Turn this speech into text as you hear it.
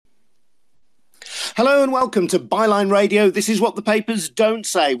Hello and welcome to Byline Radio. This is What the Papers Don't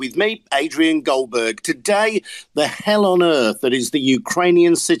Say with me, Adrian Goldberg. Today, the hell on earth that is the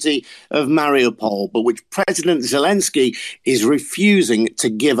Ukrainian city of Mariupol, but which President Zelensky is refusing to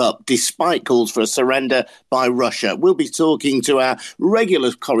give up despite calls for a surrender by Russia. We'll be talking to our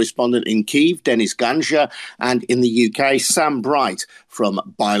regular correspondent in Kyiv, Denis Gansha, and in the UK, Sam Bright from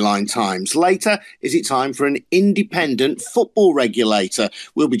Byline Times. Later, is it time for an independent football regulator?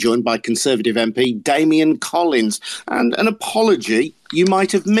 We'll be joined by Conservative MP Damian Collins, and an apology you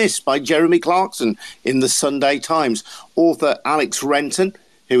might have missed by Jeremy Clarkson in the Sunday Times. Author Alex Renton,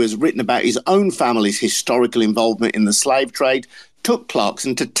 who has written about his own family's historical involvement in the slave trade, took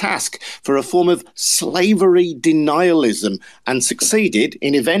Clarkson to task for a form of slavery denialism and succeeded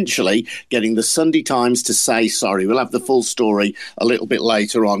in eventually getting the Sunday Times to say sorry. We'll have the full story a little bit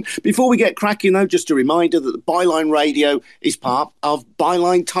later on. Before we get cracking, though, just a reminder that Byline Radio is part of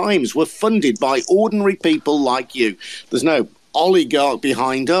Byline Times. We're funded by ordinary people like you. There's no oligarch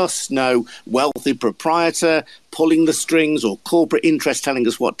behind us, no wealthy proprietor pulling the strings or corporate interest telling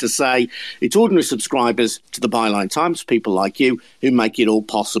us what to say. It's ordinary subscribers to the Byline Times, people like you, who make it all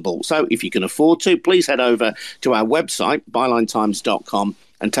possible. So if you can afford to, please head over to our website, bylinetimes.com,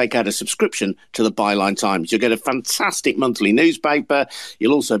 and take out a subscription to the Byline Times. You'll get a fantastic monthly newspaper.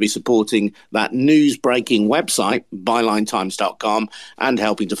 You'll also be supporting that news-breaking website, bylinetimes.com, and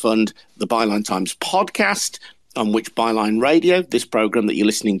helping to fund the Byline Times podcast, on which Byline Radio, this programme that you're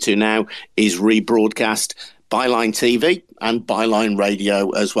listening to now, is rebroadcast, Byline TV and Byline Radio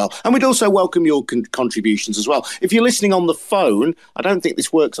as well. And we'd also welcome your contributions as well. If you're listening on the phone, I don't think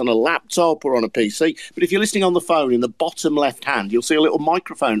this works on a laptop or on a PC, but if you're listening on the phone, in the bottom left hand, you'll see a little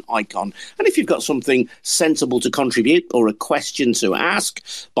microphone icon. And if you've got something sensible to contribute or a question to ask,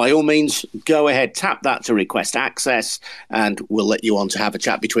 by all means, go ahead, tap that to request access, and we'll let you on to have a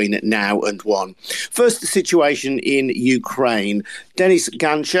chat between now and 1. First, the situation in Ukraine. Denis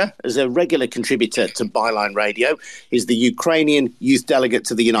Gansha, as a regular contributor to Byline Radio, is the Ukrainian youth delegate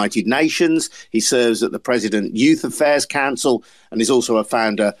to the United Nations. He serves at the President Youth Affairs Council and is also a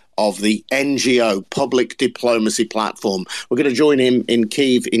founder of the NGO Public Diplomacy Platform. We're going to join him in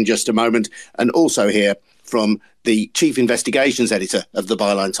Kyiv in just a moment, and also hear from the Chief Investigations Editor of the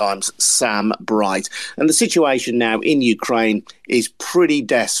Byline Times, Sam Bright. And the situation now in Ukraine is pretty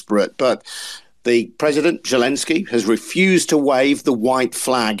desperate, but the President Zelensky has refused to wave the white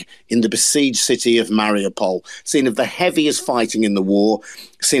flag in the besieged city of Mariupol, scene of the heaviest fighting in the war,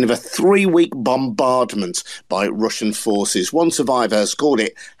 scene of a 3-week bombardment by Russian forces. One survivor has called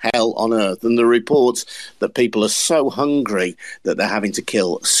it hell on earth, and the reports that people are so hungry that they're having to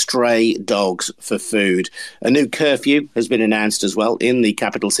kill stray dogs for food. A new curfew has been announced as well in the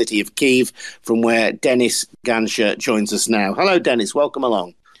capital city of Kyiv, from where Denis Gansha joins us now. Hello, Denis. Welcome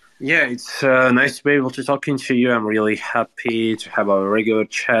along. Yeah, it's nice to be able to talking to you. I'm really happy to have our regular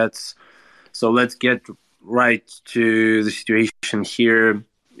chats. So let's get right to the situation here.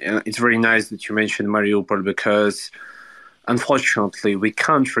 It's very nice that you mentioned Mariupol, because unfortunately we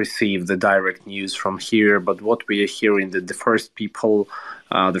can't receive the direct news from here. But what we are hearing, that the first people,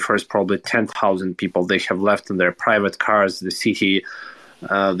 the first probably 10,000 people, they have left in their private cars the city.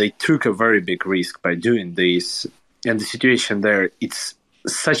 They took a very big risk by doing this. And the situation there, it's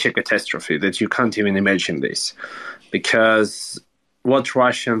such a catastrophe that you can't even imagine this, because what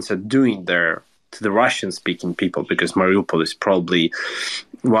Russians are doing there to the Russian-speaking people, because Mariupol is probably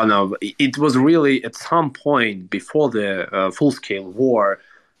it was really at some point before the full-scale war,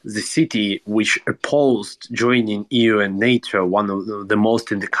 the city which opposed joining EU and NATO, one of the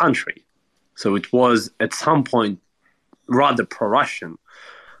most in the country. So it was at some point rather pro-Russian,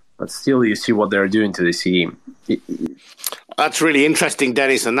 but still you see what they're doing to the city. That's really interesting,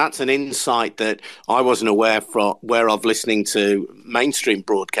 Denis, and that's an insight that I wasn't aware of listening to mainstream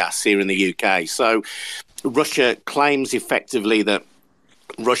broadcasts here in the UK. So Russia claims effectively that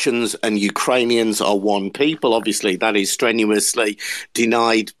Russians and Ukrainians are one people. Obviously, that is strenuously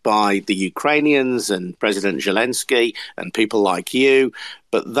denied by the Ukrainians and President Zelensky and people like you.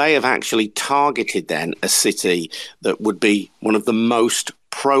 But they have actually targeted then a city that would be one of the most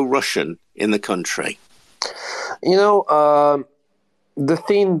pro-Russian in the country. You know, the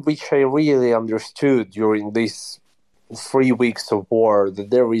thing which I really understood during these 3 weeks of war, that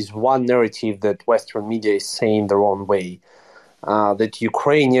there is one narrative that Western media is saying the wrong way, that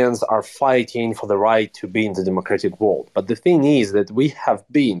Ukrainians are fighting for the right to be in the democratic world. But the thing is that we have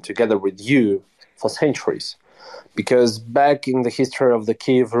been together with you for centuries. Because back in the history of the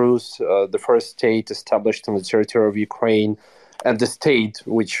Kiev Rus, the first state established on the territory of Ukraine, and the state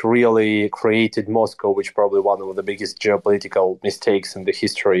which really created Moscow, which probably one of the biggest geopolitical mistakes in the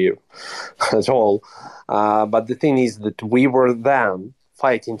history at all. But the thing is that we were then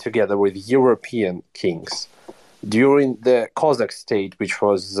fighting together with European kings. During the Cossack state, which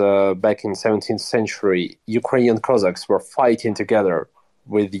was back in 17th century, Ukrainian Cossacks were fighting together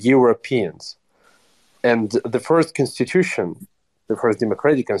with Europeans. And the first constitution, the first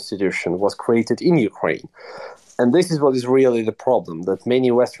democratic constitution, was created in Ukraine. And this is what is really the problem, that many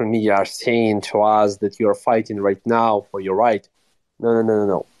Western media are saying to us that you are fighting right now for your right.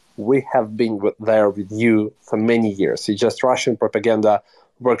 No. We have been there with you for many years. It's just Russian propaganda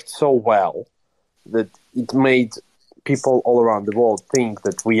worked so well that it made people all around the world think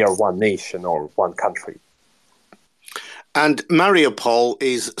that we are one nation or one country. And Mariupol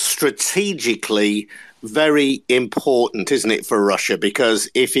is strategically very important, isn't it, for Russia? Because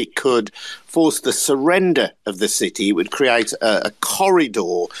if it could force the surrender of the city, it would create a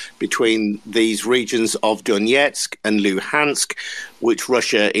corridor between these regions of Donetsk and Luhansk, which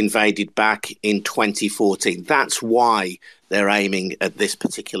Russia invaded back in 2014. That's why they're aiming at this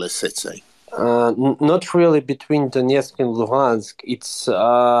particular city. Not really between Donetsk and Luhansk. It's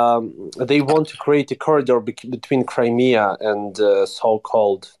they want to create a corridor between Crimea and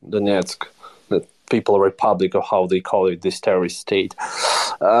so-called Donetsk, the People Republic, or how they call it, this terrorist state.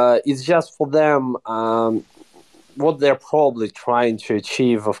 It's just for them. What they're probably trying to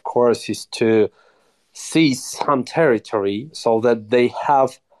achieve, of course, is to seize some territory so that they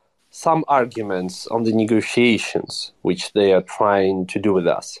have some arguments on the negotiations which they are trying to do with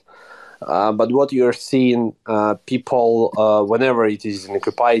us. But what you're seeing, people, whenever it is an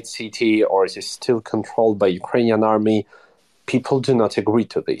occupied city or it is still controlled by Ukrainian army, people do not agree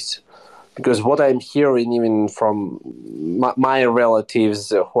to this. Because what I'm hearing even from my relatives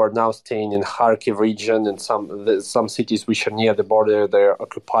who are now staying in Kharkiv region and some cities which are near the border, they're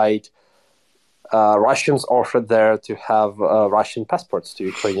occupied, Russians offered there to have Russian passports to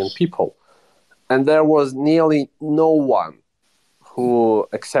Ukrainian people. And there was nearly no one who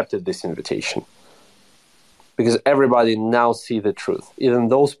accepted this invitation, because everybody now see the truth. Even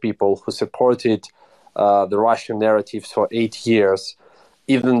those people who supported the Russian narratives for 8 years,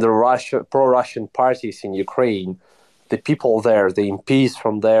 even the pro-Russian parties in Ukraine, the people there, the MPs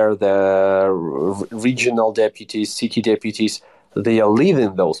from there, the regional deputies, city deputies, they are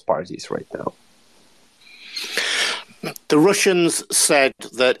leading those parties right now. The Russians said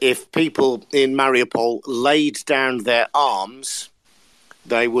that if people in Mariupol laid down their arms,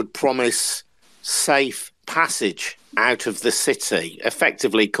 they would promise safe passage out of the city,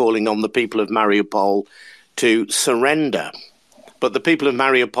 effectively calling on the people of Mariupol to surrender. But the people of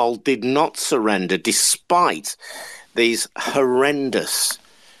Mariupol did not surrender despite these horrendous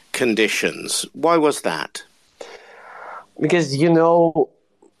conditions. Why was that? Because,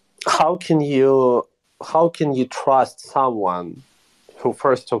 how can you trust someone who,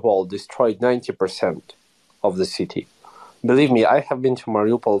 first of all, destroyed 90% of the city? Believe me, I have been to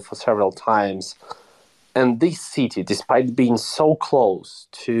Mariupol for several times, and this city, despite being so close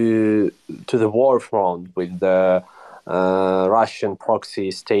to the war front with the Russian proxy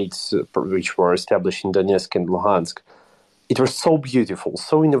states which were established in Donetsk and Luhansk, it was so beautiful,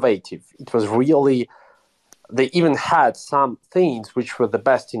 so innovative. It was really, they even had some things which were the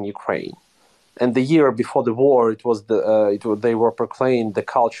best in Ukraine. And the year before the war, they were proclaimed the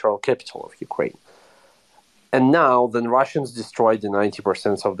cultural capital of Ukraine. And now the Russians destroyed the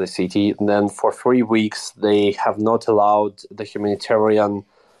 90% of the city. And then for 3 weeks, they have not allowed the humanitarian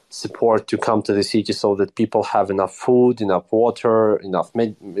support to come to the city so that people have enough food, enough water,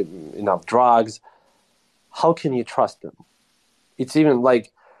 enough drugs. How can you trust them? It's even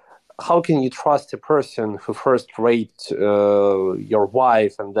like, how can you trust a person who first raped your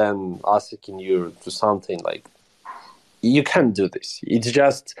wife and then asking you to something like, you can't do this. It's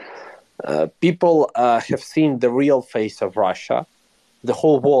just... people have seen the real face of Russia. The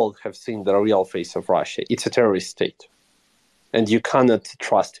whole world have seen the real face of Russia. It's a terrorist state, and you cannot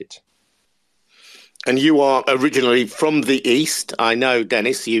trust it. And you are originally from the east. I know,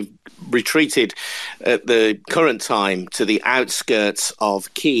 Denis, you've retreated at the current time to the outskirts of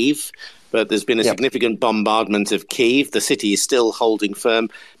Kyiv, but there's been a significant bombardment of Kyiv. The city is still holding firm,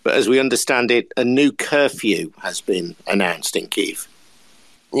 but as we understand it, a new curfew has been announced in Kyiv.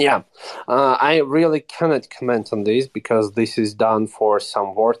 Yeah, I really cannot comment on this because this is done for some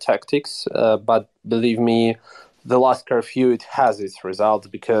war tactics. But believe me, the last curfew, it has its results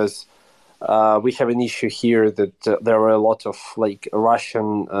because we have an issue here that there are a lot of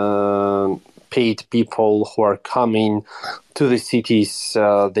Russian paid people who are coming to the cities.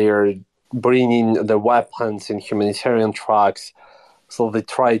 They're bring in the weapons in humanitarian trucks. So they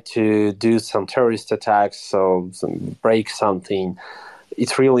try to do some terrorist attacks, so break something.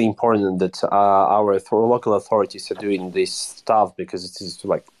 It's really important that our local authorities are doing this stuff because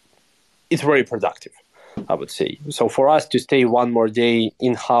it's very productive, I would say. So for us to stay one more day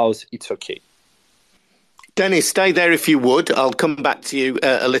in-house, it's okay. Dennis, stay there if you would. I'll come back to you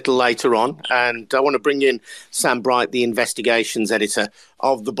a little later on. And I want to bring in Sam Bright, the investigations editor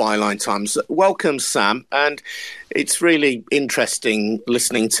of the Byline Times. Welcome, Sam. And it's really interesting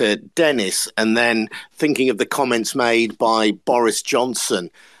listening to Dennis and then thinking of the comments made by Boris Johnson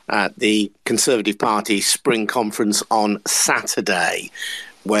at the Conservative Party Spring Conference on Saturday,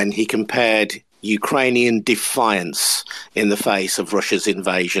 when he compared Ukrainian defiance in the face of Russia's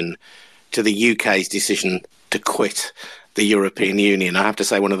invasion to the UK's decision to quit the European Union. I have to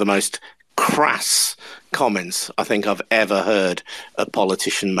say, one of the most crass comments I think I've ever heard a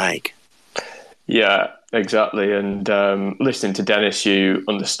politician make. Yeah, exactly. And listening to Dennis, you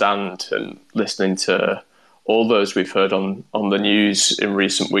understand, and listening to all those we've heard on the news in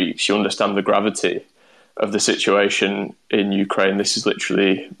recent weeks, you understand the gravity of the situation in Ukraine. This is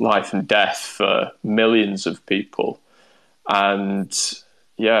literally life and death for millions of people. And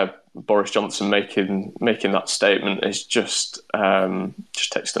yeah, Boris Johnson making that statement is just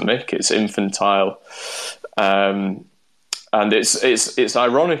takes the mick. It's infantile, and it's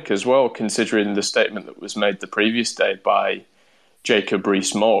ironic as well, considering the statement that was made the previous day by Jacob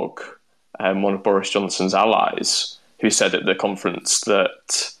Rees-Mogg, one of Boris Johnson's allies, who said at the conference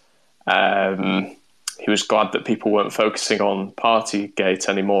that he was glad that people weren't focusing on Partygate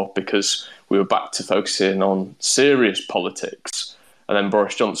anymore because we were back to focusing on serious politics. And then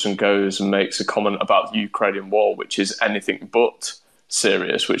Boris Johnson goes and makes a comment about the Ukrainian war, which is anything but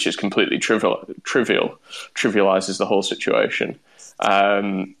serious, which is completely trivializes the whole situation.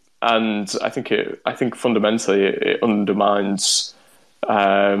 And I think fundamentally it undermines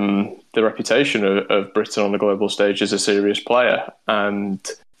the reputation of Britain on the global stage as a serious player. And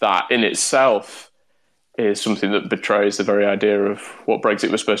that in itself is something that betrays the very idea of what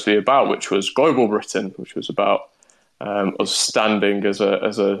Brexit was supposed to be about, which was global Britain, which was about us standing as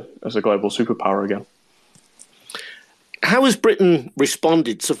a global superpower again. How has Britain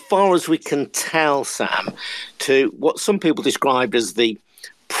responded, so far as we can tell, Sam, to what some people described as the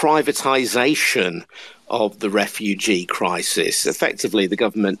privatisation of the refugee crisis? Effectively, the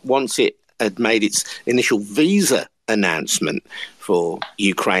government, once it had made its initial visa announcement for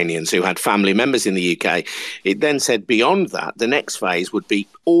Ukrainians who had family members in the UK, it then said beyond that, the next phase would be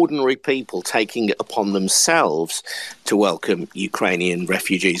ordinary people taking it upon themselves to welcome Ukrainian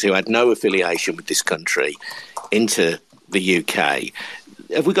refugees who had no affiliation with this country into the UK.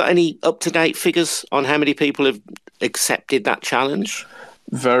 Have we got any up-to-date figures on how many people have accepted that challenge?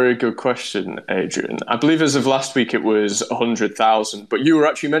 Very good question, Adrian. I believe as of last week it was 100,000, but you were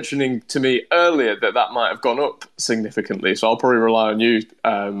actually mentioning to me earlier that might have gone up significantly, so I'll probably rely on you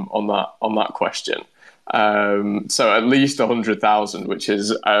on that question. So at least 100,000, which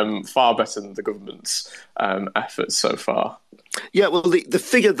is far better than the government's efforts so far. Yeah, well, the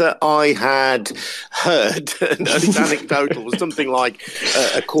figure that I had heard, and it's anecdotal, was something like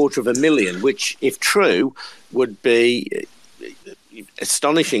 250,000, which, if true, would be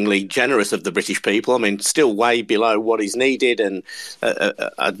astonishingly generous of the British people. I mean, still way below what is needed, and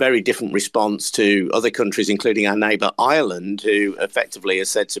a very different response to other countries, including our neighbour Ireland, who effectively has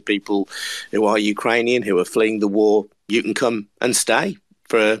said to people who are Ukrainian, who are fleeing the war, you can come and stay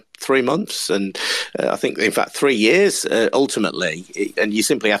for 3 months, and I think, in fact, 3 years ultimately, and you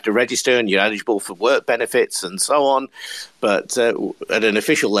simply have to register and you're eligible for work benefits and so on. But at an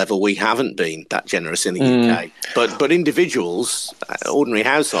official level, we haven't been that generous in the UK. But individuals, ordinary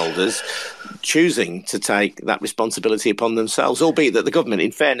householders, choosing to take that responsibility upon themselves, albeit that the government,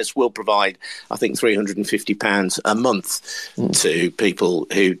 in fairness, will provide, I think, £350 a month to people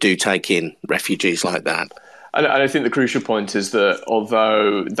who do take in refugees like that. And I think the crucial point is that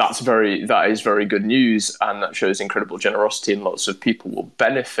although that is very good news, and that shows incredible generosity, and lots of people will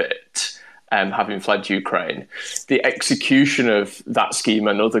benefit having fled Ukraine, the execution of that scheme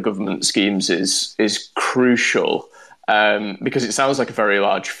and other government schemes is crucial, because it sounds like a very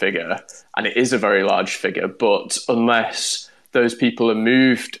large figure, and it is a very large figure, but unless those people are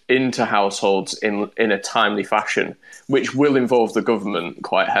moved into households in a timely fashion, which will involve the government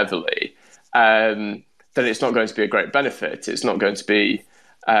quite heavily, then it's not going to be a great benefit. It's not going to be,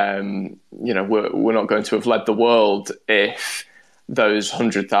 we're not going to have led the world if those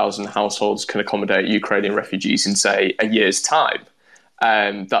 100,000 households can accommodate Ukrainian refugees in, say, a year's time.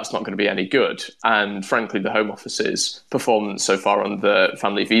 that's not going to be any good. And frankly, the Home Office's performance so far on the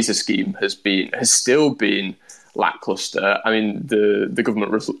family visa scheme has still been lackluster. I mean, the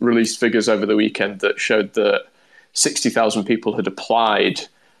government released figures over the weekend that showed that 60,000 people had applied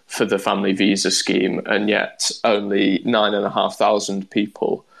for the family visa scheme, and yet only 9,500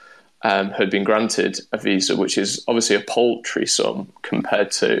 people had been granted a visa, which is obviously a paltry sum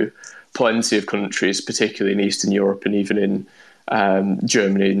compared to plenty of countries, particularly in Eastern Europe and even in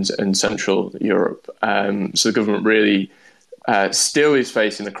Germany and Central Europe. So the government really still is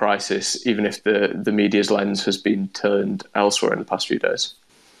facing a crisis, even if the media's lens has been turned elsewhere in the past few days.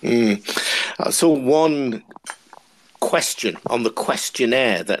 I saw one question on the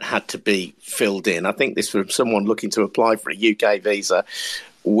questionnaire that had to be filled in. I think this was from someone looking to apply for a UK visa,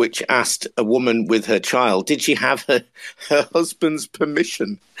 which asked a woman with her child, did she have her husband's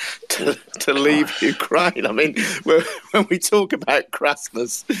permission to leave Ukraine? I mean, when we talk about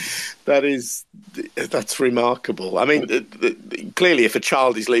crassness, that's remarkable. I mean, clearly, if a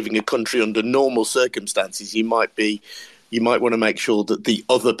child is leaving a country under normal circumstances, you might want to make sure that the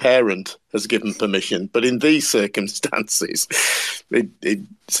other parent has given permission. But in these circumstances, it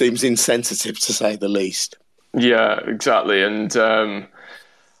seems insensitive, to say the least. Yeah, exactly. And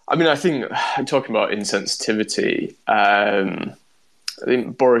I mean, I think talking about insensitivity, I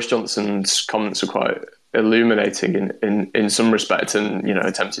think Boris Johnson's comments are quite illuminating in some respect, and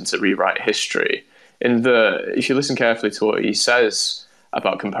attempting to rewrite history. If you listen carefully to what he says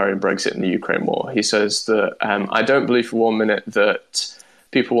about comparing Brexit and the Ukraine war, he says that I don't believe for 1 minute that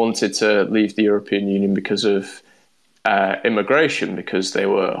people wanted to leave the European Union because of immigration, because they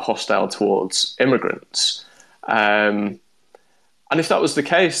were hostile towards immigrants. And if that was the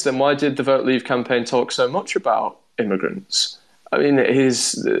case, then why did the Vote Leave campaign talk so much about immigrants? I mean,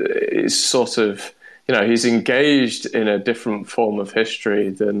 he's sort of, he's engaged in a different form of history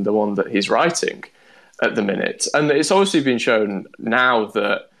than the one that he's writing at the minute. And it's obviously been shown now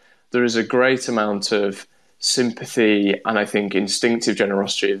that there is a great amount of sympathy and I think instinctive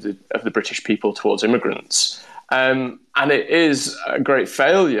generosity of the British people towards immigrants. And it is a great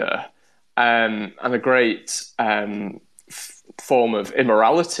failure and a great form of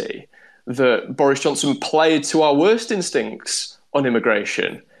immorality that Boris Johnson played to our worst instincts on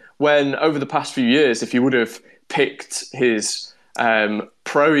immigration, when over the past few years, if he would have picked his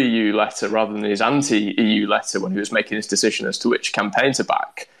pro-EU letter rather than his anti-EU letter when he was making his decision as to which campaign to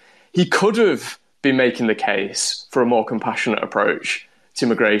back, he could have been making the case for a more compassionate approach to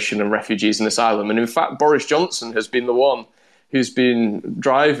immigration and refugees and asylum. And in fact, Boris Johnson has been the one who's been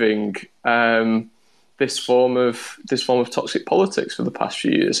driving this form of toxic politics for the past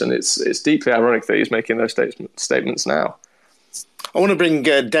few years, and it's deeply ironic that he's making those statements now. I want to bring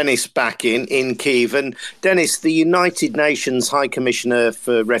Dennis back in Kyiv. And Dennis, the United Nations High Commissioner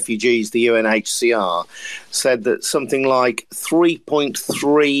for Refugees, the UNHCR, said that something like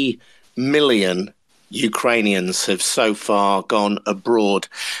 3.3 million Ukrainians have so far gone abroad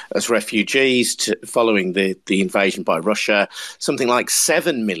as refugees following the invasion by Russia. Something like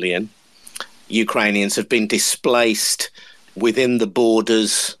 7 million Ukrainians have been displaced within the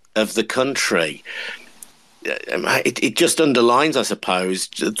borders of the country. It just underlines, I suppose,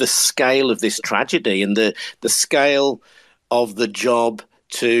 the scale of this tragedy and the scale of the job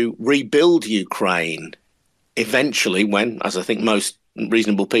to rebuild Ukraine eventually when, as I think most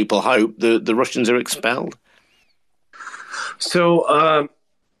reasonable people hope, the Russians are expelled. So,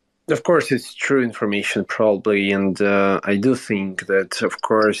 of course, it's true information probably, and I do think that, of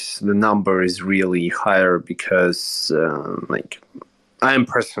course, the number is really higher because, I am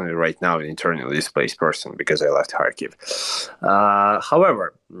personally right now an internally displaced person because I left Kharkiv.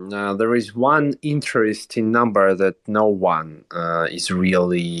 However, there is one interesting number that no one is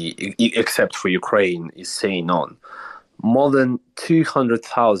really, except for Ukraine, is saying on. More than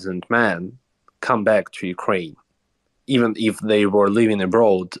 200,000 men come back to Ukraine, even if they were living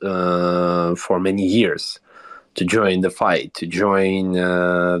abroad for many years, to join the fight, to join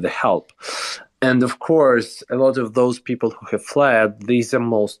the help. And of course, a lot of those people who have fled, these are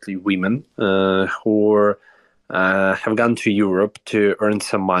mostly women who have gone to Europe to earn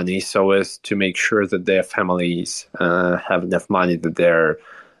some money so as to make sure that their families have enough money, that their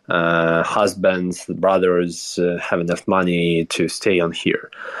husbands, brothers have enough money to stay on here.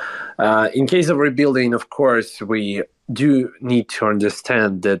 In case of rebuilding, of course, we do need to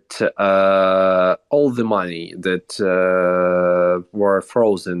understand that all the money that were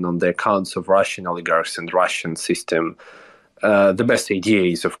frozen on the accounts of Russian oligarchs and Russian system, the best idea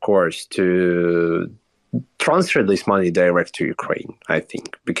is, of course, to transfer this money direct to Ukraine, I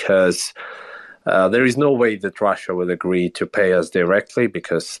think, because There is no way that Russia will agree to pay us directly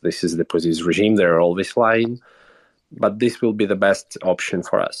because this is the Putin's regime. They're always lying. But this will be the best option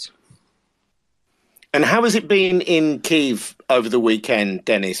for us. And how has it been in Kyiv over the weekend,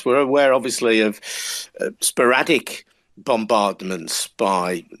 Denis? We're aware, obviously, of sporadic bombardments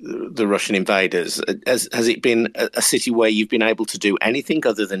by the Russian invaders. Has it been a city where you've been able to do anything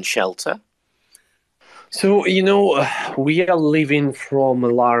other than shelter? So, we are living from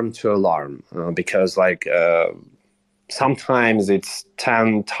alarm to alarm because, sometimes it's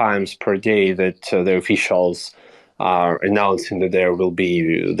 10 times per day that the officials are announcing that there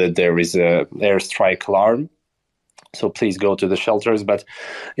is a airstrike alarm. So please go to the shelters. But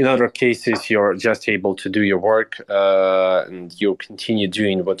in other cases, you're just able to do your work and you continue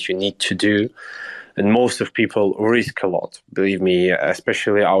doing what you need to do. And most of people risk a lot, believe me,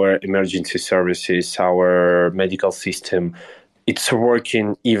 especially our emergency services, our medical system. It's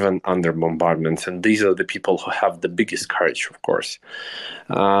working even under bombardments. And these are the people who have the biggest courage, of course.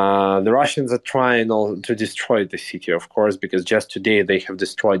 The Russians are trying to destroy the city, of course, because just today they have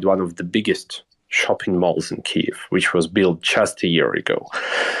destroyed one of the biggest shopping malls in Kyiv, which was built just a year ago.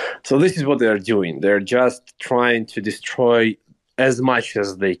 So this is what they're doing. They're just trying to destroy as much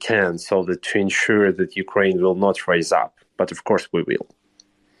as they can so that to ensure that Ukraine will not rise up. But of course we will.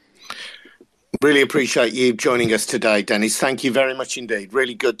 Really appreciate you joining us today, Denis. Thank you very much indeed.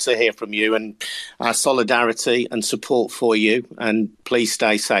 Really good to hear from you, and our solidarity and support for you. And please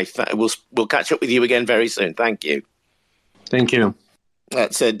stay safe. We'll catch up with you again very soon. Thank you. Thank you.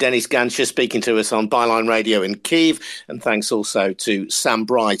 That's Denis Ganscher speaking to us on Byline Radio in Kyiv. And thanks also to Sam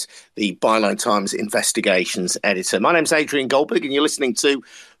Bright, the Byline Times investigations editor. My name's Adrian Goldberg, and you're listening to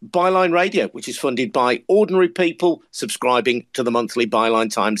Byline Radio, which is funded by ordinary people subscribing to the monthly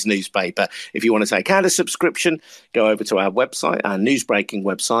Byline Times newspaper. If you want to take out a subscription, go over to our website, our newsbreaking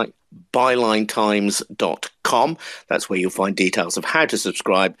website, bylinetimes.com. That's where you'll find details of how to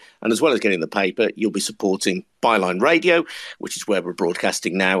subscribe. And as well as getting the paper, you'll be supporting Byline Radio, which is where we're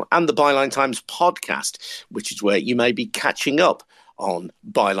broadcasting now, and the Byline Times podcast, which is where you may be catching up on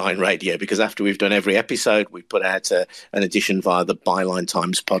Byline Radio, because after we've done every episode, we put out an edition via the Byline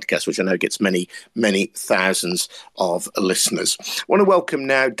Times podcast, which I know gets many, many thousands of listeners. I want to welcome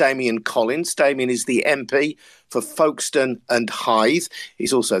now Damian Collins. Damian is the MP for Folkestone and Hythe.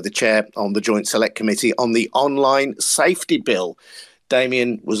 He's also the chair on the Joint Select Committee on the Online Safety Bill.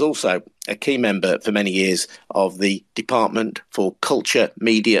 Damian was also a key member for many years of the Department for Culture,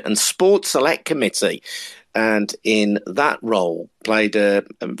 Media and Sport Select Committee, and in that role played a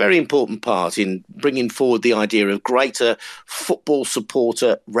very important part in bringing forward the idea of greater football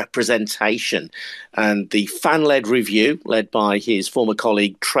supporter representation. And the fan-led review, led by his former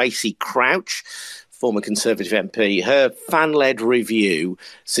colleague Tracy Crouch, former Conservative MP, her fan-led review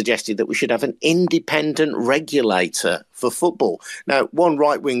suggested that we should have an independent regulator for football. Now, one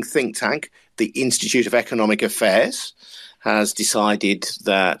right-wing think tank, the Institute of Economic Affairs, has decided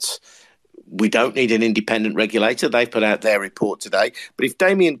that we don't need an independent regulator. They've put out their report today. But if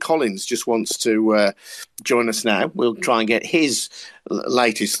Damian Collins just wants to join us now, we'll try and get his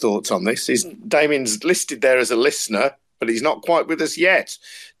latest thoughts on this. Damian's listed there as a listener, but he's not quite with us yet.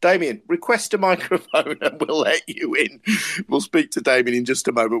 Damian, request a microphone and we'll let you in. We'll speak to Damian in just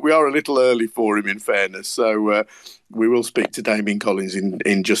a moment. We are a little early for him, in fairness, so we will speak to Damian Collins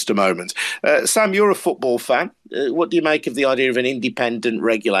in just a moment. Sam, you're a football fan. What do you make of the idea of an independent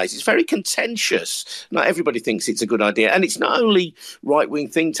regulator? It's very contentious. Not everybody thinks it's a good idea. And it's not only right-wing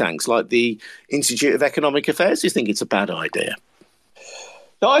think tanks like the Institute of Economic Affairs who think it's a bad idea.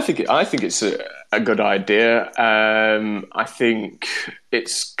 No, I think it's a good idea. I think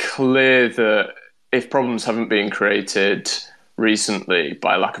it's clear that if problems haven't been created recently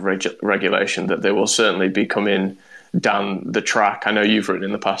by lack of regulation, that they will certainly be coming down the track. I know you've written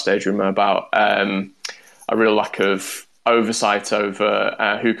in the past, Adrian, about a real lack of oversight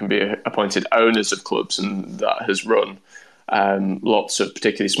over who can be appointed owners of clubs, and that has run lots of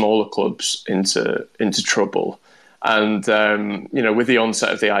particularly smaller clubs into trouble. And with the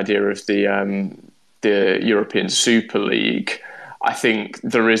onset of the idea of the European Super League, I think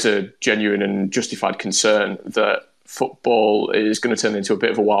there is a genuine and justified concern that football is going to turn into a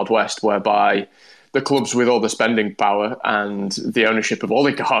bit of a Wild West, whereby the clubs with all the spending power and the ownership of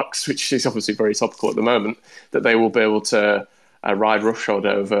oligarchs, which is obviously very topical at the moment, that they will be able to ride roughshod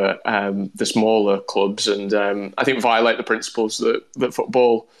over the smaller clubs and I think violate the principles that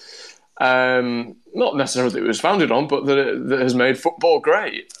football, not necessarily that it was founded on, but that has made football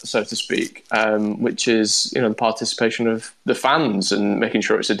great, so to speak, which is the participation of the fans and making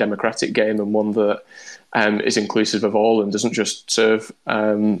sure it's a democratic game and one that is inclusive of all and doesn't just serve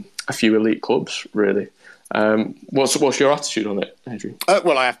a few elite clubs, really. What's your attitude on it, Adrian?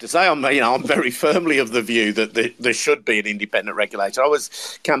 Well, I have to say, I'm very firmly of the view that there should be an independent regulator. I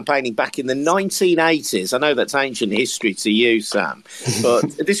was campaigning back in the 1980s. I know that's ancient history to you, Sam,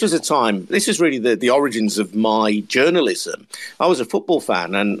 but this was a time. This is really the origins of my journalism. I was a football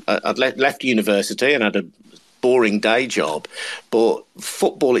fan, and I'd left university and had a boring day job, but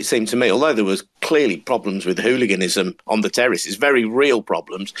football, it seemed to me, although there was clearly problems with hooliganism on the terraces, very real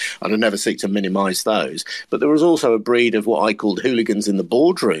problems, and I never seek to minimise those, but there was also a breed of what I called hooligans in the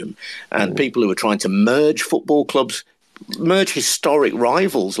boardroom, and people who were trying to merge football clubs, merge historic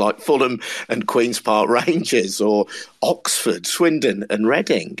rivals like Fulham and Queen's Park Rangers, or Oxford, Swindon and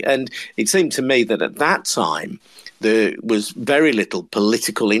Reading. And it seemed to me that at that time there was very little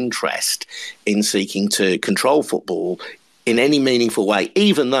political interest in seeking to control football in any meaningful way,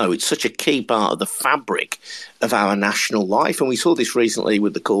 even though it's such a key part of the fabric of our national life. And we saw this recently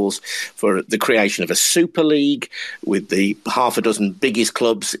with the calls for the creation of a Super League, with the half a dozen biggest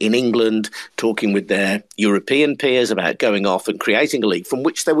clubs in England talking with their European peers about going off and creating a league from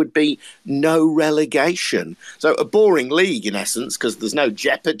which there would be no relegation. So a boring league, in essence, because there's no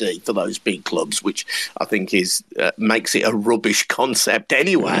jeopardy for those big clubs, which I think makes it a rubbish concept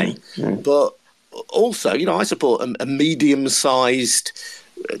anyway. But also, I support a medium-sized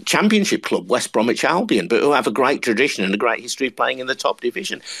championship club, West Bromwich Albion, but who have a great tradition and a great history of playing in the top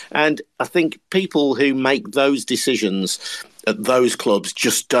division. And I think people who make those decisions at those clubs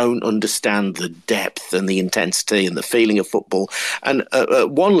just don't understand the depth and the intensity and the feeling of football. And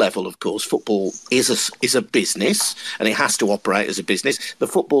at one level, of course, football is a business, and it has to operate as a business. The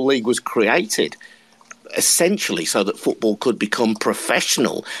Football League was created essentially so that football could become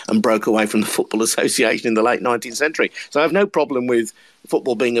professional, and broke away from the Football Association in the late 19th century. So I have no problem with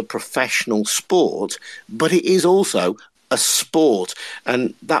football being a professional sport, but it is also a sport.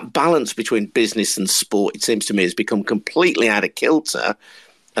 And that balance between business and sport, it seems to me, has become completely out of kilter.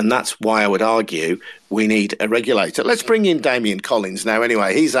 And that's why I would argue we need a regulator. Let's bring in Damien Collins now.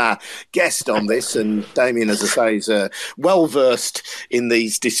 Anyway, he's our guest on this. And Damien, as I say, is well-versed in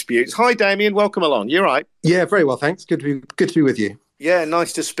these disputes. Hi, Damien. Welcome along. You're right. Yeah, very well, thanks. Good to be with you. Yeah,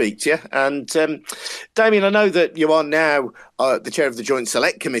 nice to speak to you. And Damien, I know that you are now the chair of the Joint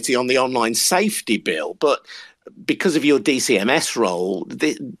Select Committee on the Online Safety Bill, but because of your DCMS role,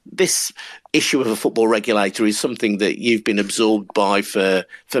 this issue of a football regulator is something that you've been absorbed by for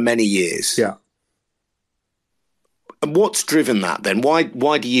many years. Yeah. And what's driven that then? Why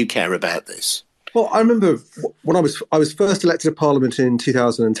do you care about this? Well, I remember when I was first elected to Parliament in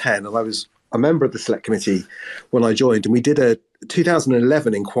 2010, and I was a member of the Select Committee when I joined, and we did a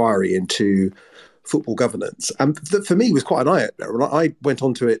 2011 inquiry into football governance. And for me, it was quite an eye-opener. I went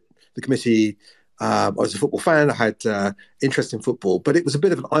onto the committee. I was a football fan. I had interest in football, but it was a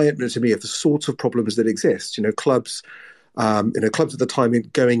bit of an eye-opener to me of the sorts of problems that exist. Clubs at the time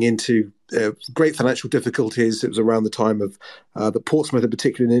going into great financial difficulties. It was around the time of the Portsmouth in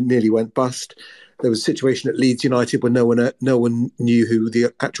particular nearly went bust. There was a situation at Leeds United where no one knew who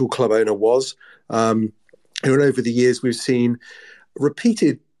the actual club owner was. And over the years, we've seen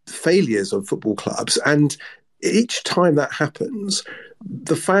repeated failures of football clubs, and each time that happens,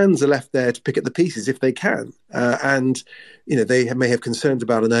 the fans are left there to pick up the pieces if they can. And they may have concerns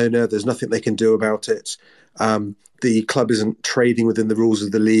about an owner. There's nothing they can do about it. The club isn't trading within the rules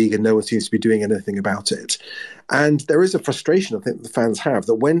of the league, and no one seems to be doing anything about it. And there is a frustration, I think, the fans have,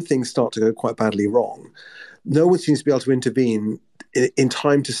 that when things start to go quite badly wrong, no one seems to be able to intervene in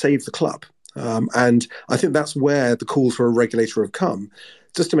time to save the club. And I think that's where the calls for a regulator have come,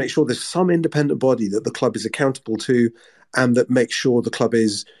 just to make sure there's some independent body that the club is accountable to, and that makes sure the club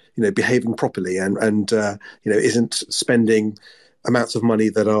is, behaving properly and isn't spending amounts of money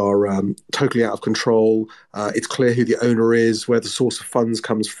that are totally out of control. It's clear who the owner is, where the source of funds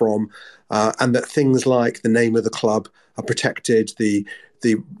comes from, and that things like the name of the club are protected, the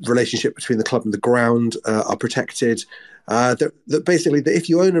relationship between the club and the ground are protected. That basically, that if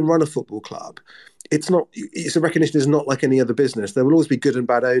you own and run a football club, it's a recognition is not like any other business. There will always be good and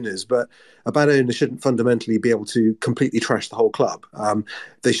bad owners, but a bad owner shouldn't fundamentally be able to completely trash the whole club.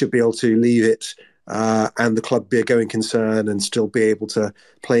 They should be able to leave it and the club be a going concern and still be able to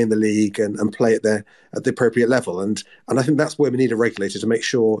play in the league and play at the appropriate level. And I think that's where we need a regulator to make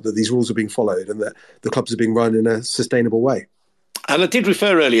sure that these rules are being followed and that the clubs are being run in a sustainable way. And I did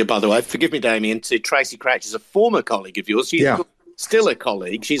refer earlier, by the way, forgive me, Damien, to Tracy Crouch as a former colleague of yours. You still a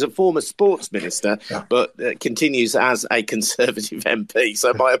colleague. She's a former sports minister, but continues as a Conservative MP.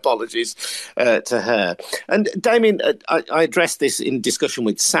 So my apologies to her. And Damien, I addressed this in discussion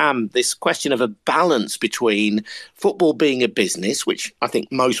with Sam, this question of a balance between football being a business, which I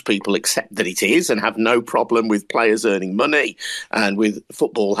think most people accept that it is and have no problem with players earning money, and with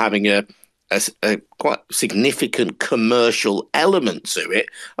football having a quite significant commercial element to it.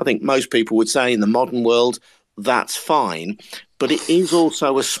 I think most people would say in the modern world, that's fine. But it is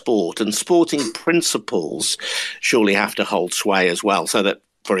also a sport, and sporting principles surely have to hold sway as well. So that,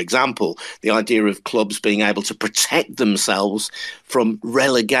 for example, the idea of clubs being able to protect themselves from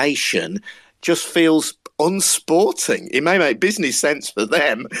relegation just feels unsporting. It may make business sense for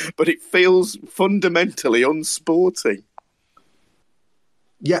them, but it feels fundamentally unsporting.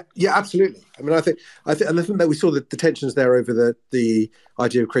 Yeah, absolutely. I mean, I think that we saw the tensions there over the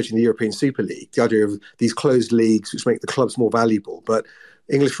idea of creating the European Super League, the idea of these closed leagues which make the clubs more valuable. But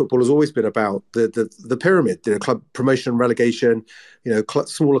English football has always been about the pyramid, club promotion and relegation,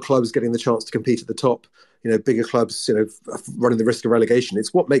 smaller clubs getting the chance to compete at the top, bigger clubs, running the risk of relegation.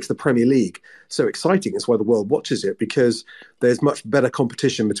 It's what makes the Premier League so exciting. It's why the world watches it, because there's much better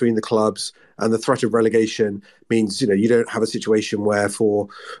competition between the clubs, and the threat of relegation means, you don't have a situation where for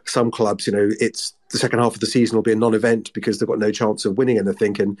some clubs, it's the second half of the season will be a non-event because they've got no chance of winning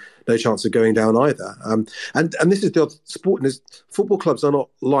anything and no chance of going down either. And this is the sport. Football clubs are not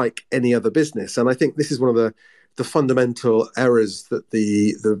like any other business. And I think this is one of the fundamental errors that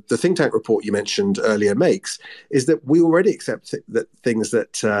the think tank report you mentioned earlier makes, is that we already accept that things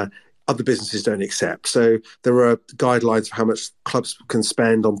that other businesses don't accept. So there are guidelines for how much clubs can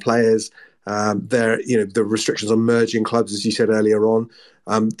spend on players. The restrictions on merging clubs, as you said earlier on.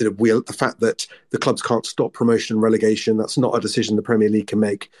 The fact that the clubs can't stop promotion and relegation, that's not a decision the Premier League can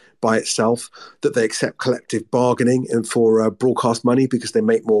make by itself. That they accept collective bargaining and for broadcast money because they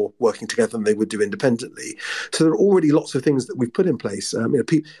make more working together than they would do independently. So there are already lots of things that we've put in place.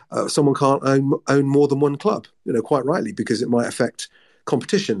 Someone can't own more than one club, quite rightly, because it might affect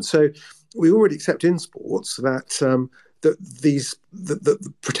competition. So we already accept in sports that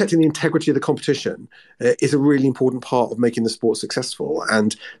protecting the integrity of the competition is a really important part of making the sport successful.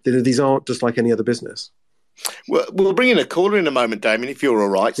 And these aren't just like any other business. Well, we'll bring in a caller in a moment, Damien, if you're all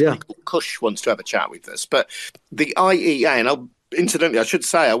right. Yeah. Cush wants to have a chat with us. But the IEA, and incidentally, I should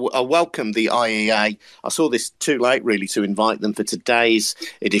say, I welcome the IEA. I saw this too late, really, to invite them for today's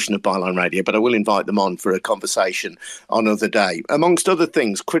edition of Byline Radio, but I will invite them on for a conversation on another day. Amongst other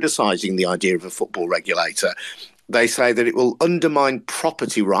things, criticising the idea of a football regulator. They say that it will undermine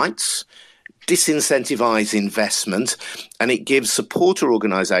property rights, disincentivise investment, and it gives supporter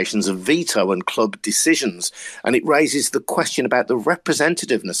organisations a veto on club decisions. And it raises the question about the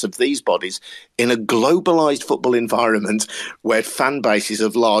representativeness of these bodies in a globalised football environment where fan bases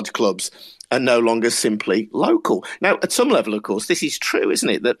of large clubs are no longer simply local. Now, at some level, of course, this is true, isn't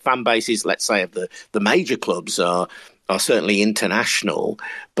it? That fan bases, let's say, of the major clubs are certainly international,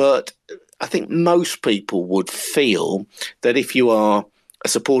 but I think most people would feel that if you are a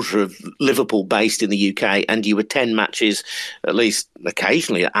supporter of Liverpool based in the UK and you attend matches, at least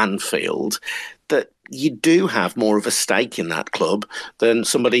occasionally at Anfield, that you do have more of a stake in that club than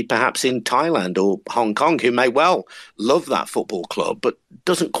somebody perhaps in Thailand or Hong Kong who may well love that football club but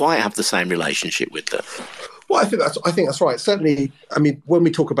doesn't quite have the same relationship with them. Well, I think that's right. Certainly, I mean, when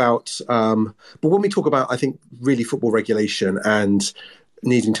we talk about, I think really football regulation and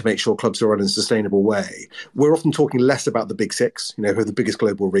needing to make sure clubs are run in a sustainable way, we're often talking less about the big six, who have the biggest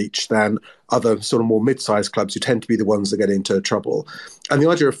global reach, than other sort of more mid-sized clubs who tend to be the ones that get into trouble. And the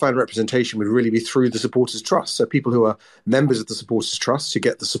idea of fan representation would really be through the Supporters Trust. So people who are members of the Supporters Trust, who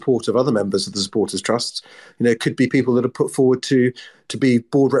get the support of other members of the Supporters Trust, could be people that are put forward to be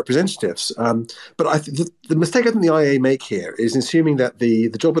board representatives. But I think the mistake I think the IAA make here is assuming that the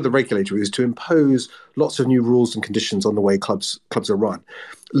job of the regulator is to impose lots of new rules and conditions on the way clubs are run.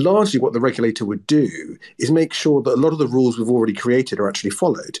 Largely what the regulator would do is make sure that a lot of the rules we've already created are actually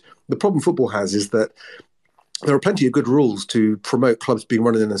followed. The problem football has is that there are plenty of good rules to promote clubs being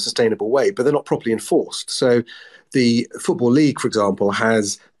run in a sustainable way, but they're not properly enforced. So the Football League, for example,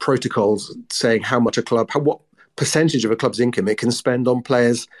 has protocols saying what percentage of a club's income it can spend on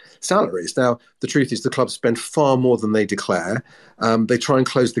players' salaries. Now, the truth is the clubs spend far more than they declare. They try and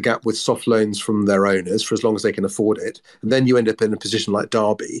close the gap with soft loans from their owners for as long as they can afford it. And then you end up in a position like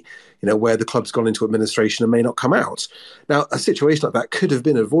Derby, where the club's gone into administration and may not come out. Now, a situation like that could have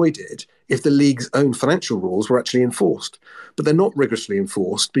been avoided if the league's own financial rules were actually enforced. But they're not rigorously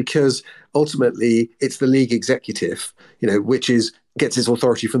enforced because ultimately it's the league executive, which is gets its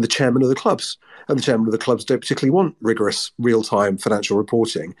authority from the chairman of the clubs. And the chairman of the clubs don't particularly want rigorous real-time financial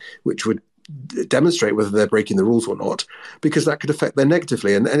reporting, which would demonstrate whether they're breaking the rules or not, because that could affect them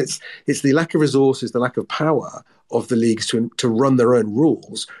negatively. And it's the lack of resources, the lack of power of the leagues to run their own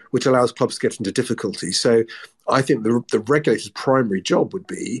rules, which allows clubs to get into difficulty. So I think the regulator's primary job would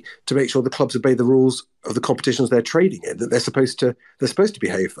be to make sure the clubs obey the rules of the competitions they're trading in, that they're supposed to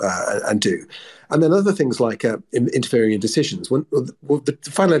behave and do. And then other things like interfering in decisions. The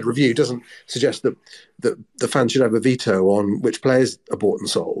fan-led review doesn't suggest that the fans should have a veto on which players are bought and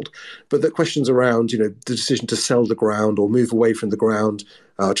sold, but that questions around, the decision to sell the ground or move away from the ground,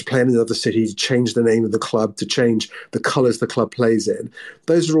 to play in another city, to change the name of the club, to change the colours the club plays in.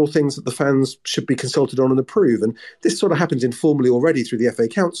 Those are all things that the fans should be consulted on and approve. And this sort of happens informally already through the FA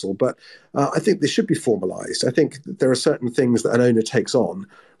Council, but I think this should be formalised. I think there are certain things that an owner takes on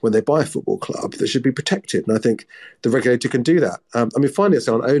when they buy a football club that should be protected. And I think the regulator can do that. Finally, it's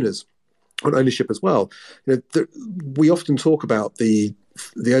on owners, on ownership as well. We often talk about the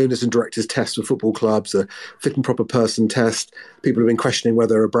owners and directors test for football clubs, a fit and proper person test. People have been questioning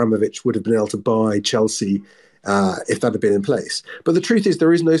whether Abramovich would have been able to buy Chelsea if that had been in place. But the truth is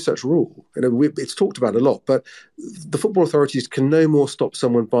there is no such rule. It's talked about a lot, but the football authorities can no more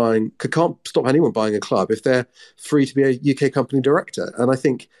can't stop anyone buying a club if they're free to be a UK company director. And I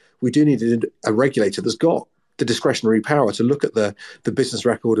think we do need a regulator that's got the discretionary power to look at the business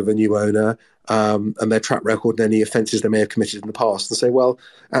record of a new owner and their track record and any offences they may have committed in the past and say, well,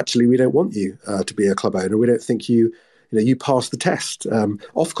 actually, we don't want you to be a club owner. We don't think you pass the test.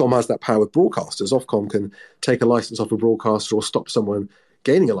 Ofcom has that power with broadcasters. Ofcom can take a licence off a broadcaster or stop someone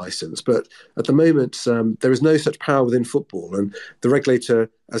gaining a licence. But at the moment, there is no such power within football. And the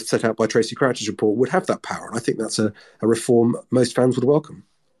regulator, as set out by Tracy Crouch's report, would have that power. And I think that's a reform most fans would welcome.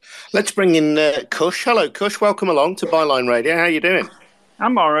 Let's bring in Kush. Hello, Kush. Welcome along to Byline Radio. How are you doing?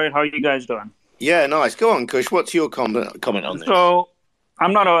 I'm all right. How are you guys doing? Yeah, nice. Go on, Kush. What's your comment on this? So,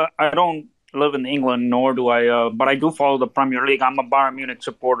 I don't live in England, nor do I, but I do follow the Premier League. I'm a Bayern Munich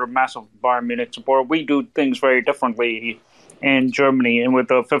supporter, massive Bayern Munich supporter. We do things very differently in Germany and with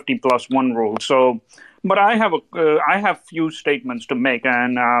the 50+1 rule. So, but I have few statements to make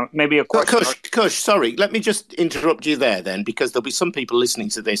and maybe a question. Kush, sorry, let me just interrupt you there then, because there'll be some people listening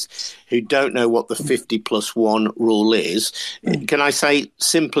to this who don't know what the 50+1 rule is. Can I say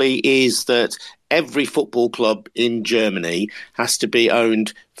simply is that every football club in Germany has to be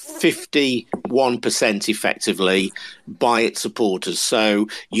owned 51% effectively by its supporters. So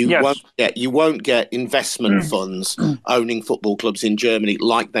you won't get investment funds owning football clubs in Germany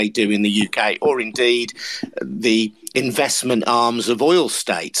like they do in the UK, or indeed the investment arms of oil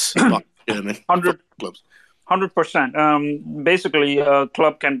states like German football clubs. 100%. Basically, a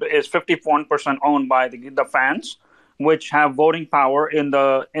club is 51% owned by the fans, which have voting power in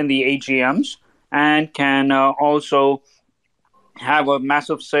the AGMs. And can also have a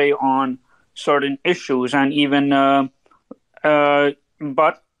massive say on certain issues, and even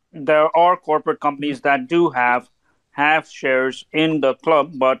but there are corporate companies that do have shares in the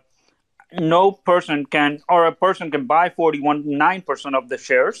club, but a person can buy 49% of the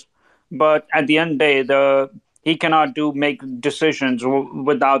shares, but at the end of the day, he cannot make decisions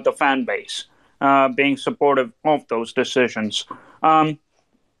without the fan base being supportive of those decisions.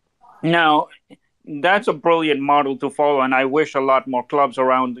 Now, that's a brilliant model to follow, and I wish a lot more clubs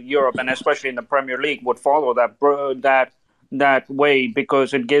around Europe, and especially in the Premier League, would follow that way,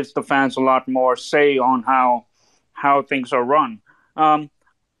 because it gives the fans a lot more say on how things are run.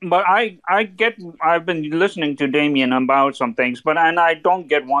 But I've been listening to Damien about some things, and I don't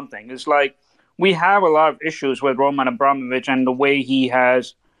get one thing. It's like we have a lot of issues with Roman Abramovich and the way he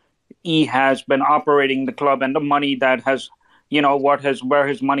has been operating the club and the money that has, where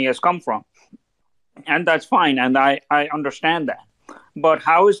his money has come from. And that's fine, and I understand that. But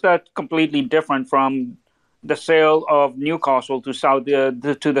how is that completely different from the sale of Newcastle to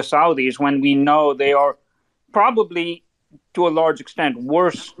the Saudis, when we know they are probably, to a large extent,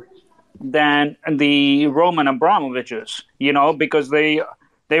 worse than the Roman Abramoviches, because they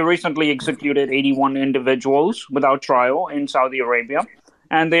recently executed 81 individuals without trial in Saudi Arabia.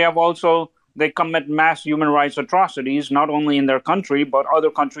 And they commit mass human rights atrocities, not only in their country, but other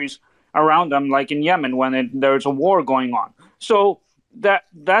countries around them, like in Yemen, when there's a war going on. So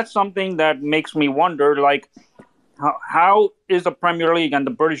that's something that makes me wonder, like, how is the Premier League and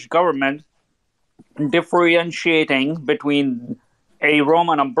the British government differentiating between a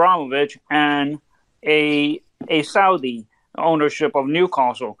Roman Abramovich and a Saudi? ownership of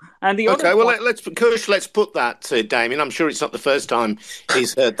Newcastle. And the okay, other well, let's put that to Damien. I'm sure it's not the first time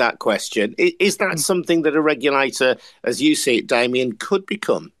he's heard that question. Is that something that a regulator, as you see it, Damien, could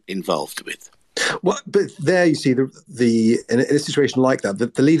become involved with? Well, but there you see in a situation like that,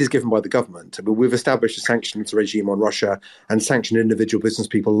 the lead is given by the government. We've established a sanctions regime on Russia and sanctioned individual business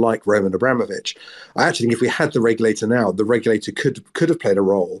people like Roman Abramovich. I actually think if we had the regulator now, the regulator could have played a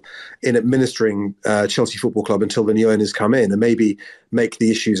role in administering Chelsea Football Club until the new owners come in, and maybe make the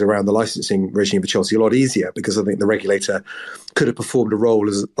issues around the licensing regime for Chelsea a lot easier, because I think the regulator could have performed a role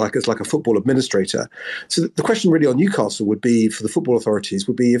as like a football administrator. So the question really on Newcastle would be, for the football authorities,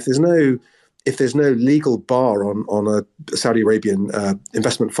 would be if there's no legal bar on a Saudi Arabian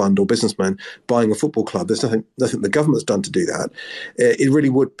investment fund or businessman buying a football club, there's nothing the government's done to do that. It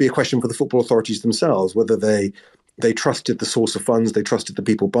really would be a question for the football authorities themselves, whether they trusted the source of funds, they trusted the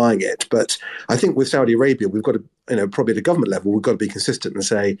people buying it. But I think with Saudi Arabia, we've got to, probably at a government level, we've got to be consistent and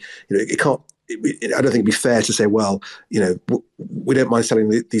say, it can't. I don't think it'd be fair to say, well, we don't mind selling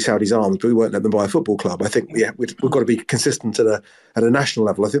the Saudis arms, but we won't let them buy a football club. I think we've got to be consistent at a national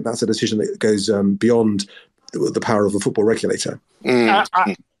level. I think that's a decision that goes beyond the power of a football regulator. And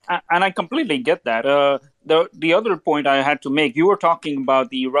I completely get that. The other point I had to make, you were talking about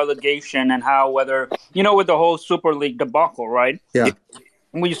the relegation and how whether, with the whole Super League debacle, right? Yeah.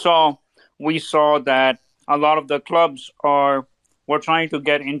 We saw that a lot of the clubs were trying to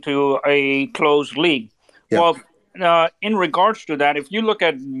get into a closed league. Yeah. Well, in regards to that, if you look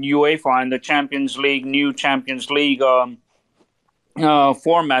at UEFA and the new Champions League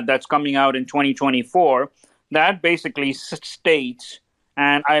format that's coming out in 2024, that basically states,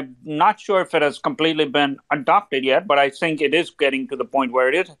 and I'm not sure if it has completely been adopted yet, but I think it is getting to the point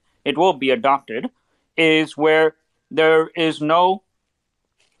where it will be adopted, is where there is no.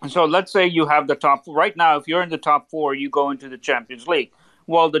 So let's say you have the top. Right now, if you're in the top 4, you go into the Champions League.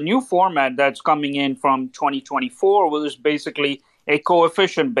 Well, the new format that's coming in from 2024 was basically a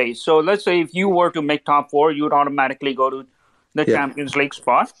coefficient base. So let's say if you were to make top 4, you would automatically go to the Champions League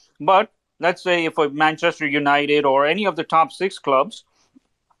spot. But let's say if Manchester United or any of the top 6 clubs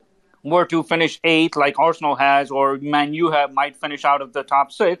were to finish 8th, like Arsenal has, or Man U might finish out of the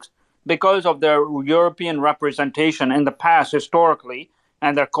top 6, because of their European representation in the past historically,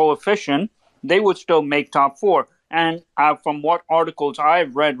 and their coefficient, they would still make top 4. And from what articles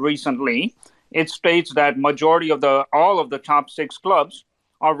I've read recently, it states that majority of all of the top 6 clubs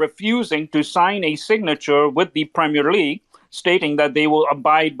are refusing to sign a signature with the Premier League, stating that they will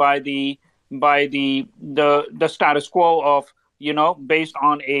abide by the status quo of, based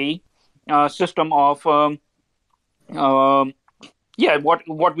on a system of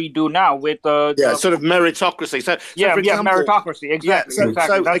what we do now with sort of meritocracy. So for example, meritocracy, exactly. So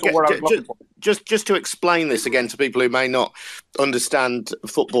that's the word I was looking for. Just to explain this again to people who may not understand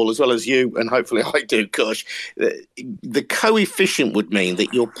football as well as you, and hopefully I do, Kush, the coefficient would mean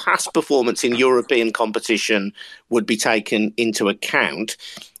that your past performance in European competition would be taken into account,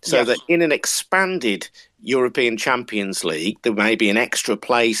 so that in an expanded European Champions League, there may be an extra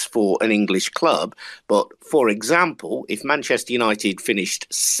place for an English club. But, for example, if Manchester United finished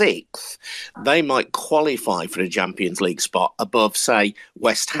 6th, they might qualify for a Champions League spot above, say,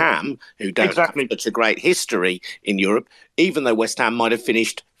 West Ham, who don't have such a great history in Europe, even though West Ham might have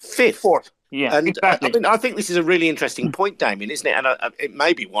finished 5th. 4th. Yeah, and exactly. I think this is a really interesting point, Damien, isn't it? And it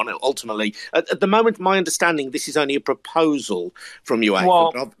may be one, ultimately. At the moment, my understanding, this is only a proposal from UEFA.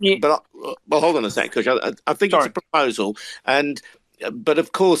 Well, hold on a sec, because I think it's a proposal. But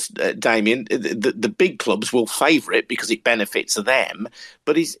of course, Damien, the big clubs will favour it because it benefits them.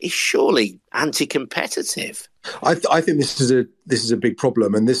 But it's surely anti-competitive. I think this is a big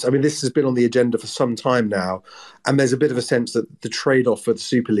problem, and this has been on the agenda for some time now. And there's a bit of a sense that the trade-off for the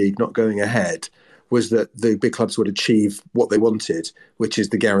Super League not going ahead was that the big clubs would achieve what they wanted, which is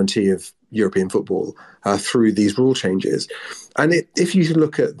the guarantee of European football through these rule changes. And if you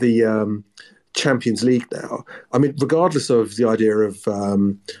look at the Champions League now, regardless of the idea of,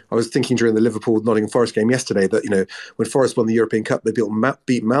 I was thinking during the Liverpool-Nottingham Forest game yesterday that, when Forest won the European Cup, they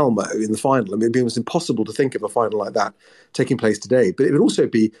beat Malmo in the final. It was impossible to think of a final like that taking place today. But it would also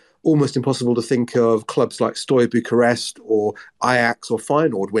be almost impossible to think of clubs like Steaua Bucharest or Ajax or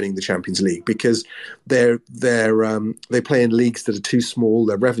Feyenoord winning the Champions League, because they play in leagues that are too small,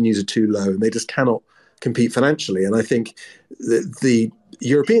 their revenues are too low, and they just cannot compete financially. And I think the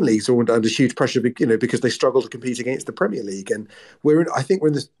European leagues are under huge pressure, because they struggle to compete against the Premier League. And I think we're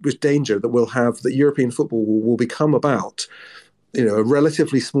in this danger that we'll have that European football will become about a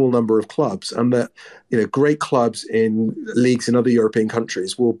relatively small number of clubs, and that great clubs in leagues in other European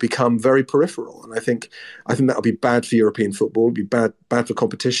countries will become very peripheral. And I think that'll be bad for European football, it'll be bad for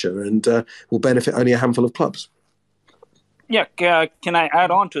competition, and will benefit only a handful of clubs. Yeah, can I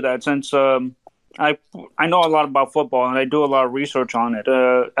add on to that? Since I know a lot about football and I do a lot of research on it,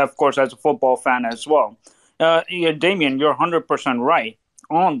 of course, as a football fan as well. Damien, you're 100% right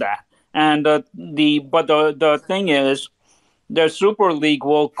on that. And the thing is, the Super League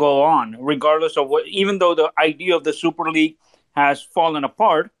will go on regardless of what. Even though the idea of the Super League has fallen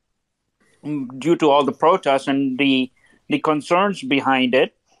apart due to all the protests and the concerns behind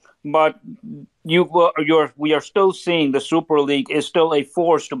it, but we are still seeing the Super League is still a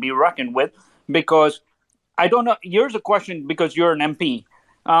force to be reckoned with. Because I don't know. Here's a question, because you're an MP.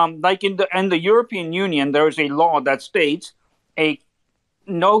 Like in the European Union, there is a law that states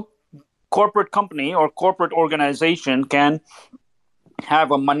no corporate company or corporate organization can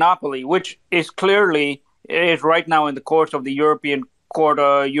have a monopoly, which is clearly right now in the courts of the European court,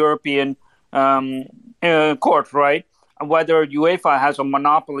 court, right? Whether UEFA has a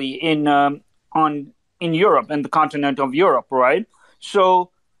monopoly in Europe, in the continent of Europe, right?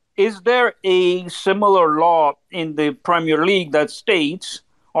 So, is there a similar law in the Premier League that states,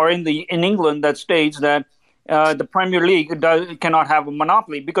 or in England that states that the Premier League cannot have a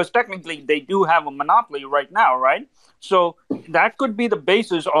monopoly? Because technically they do have a monopoly right now, right? So that could be the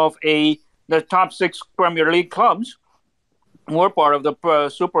basis of the top 6 Premier League clubs who are part of the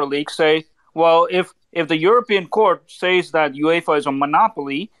Super League say, well, if the European court says that UEFA is a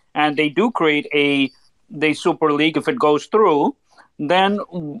monopoly and they do create the Super League if it goes through, then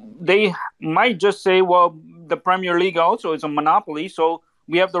they might just say, well, the Premier League also is a monopoly, so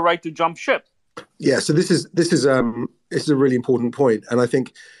we have the right to jump ship. Yeah, so this is a really important point, and I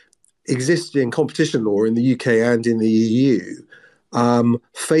think existing competition law in the UK and in the EU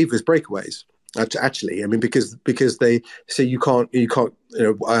favours breakaways. Actually, I mean, because they say you can't,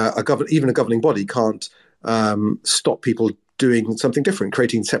 even a governing body can't stop people doing something different,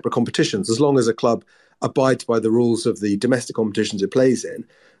 creating separate competitions, as long as a club abides by the rules of the domestic competitions it plays in.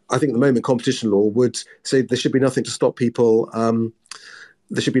 I think at the moment competition law would say there should be nothing to stop people.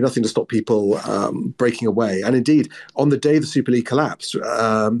 Breaking away. And indeed, on the day the Super League collapsed,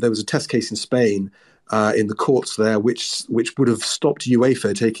 there was a test case in Spain in the courts there, which would have stopped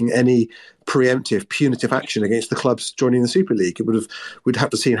UEFA taking any preemptive, punitive action against the clubs joining the Super League. We'd have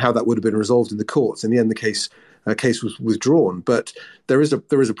to see how that would have been resolved in the courts. In the end, the case was withdrawn. But there is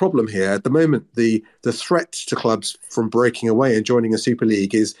a problem here. At the moment, the threat to clubs from breaking away and joining a Super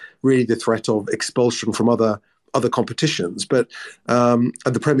League is really the threat of expulsion from other competitions. But and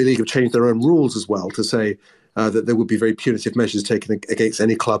the Premier League have changed their own rules as well to say that there would be very punitive measures taken against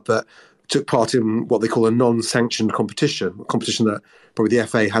any club that took part in what they call a non-sanctioned competition, a competition that probably the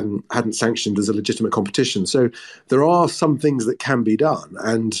FA hadn't sanctioned as a legitimate competition. So there are some things that can be done,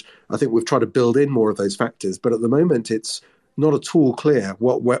 and I think we've tried to build in more of those factors. But at the moment, it's not at all clear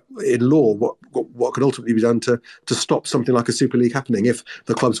what in law what could ultimately be done to stop something like a Super League happening if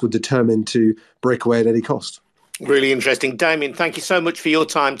the clubs were determined to break away at any cost. Really interesting. Damien, thank you so much for your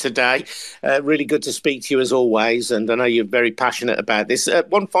time today. Really good to speak to you as always, and I know you're very passionate about this.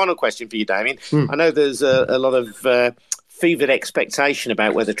 One final question for you, Damien. I know there's a lot of fevered expectation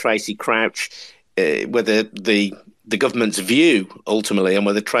about whether Tracy Crouch, whether the government's view ultimately on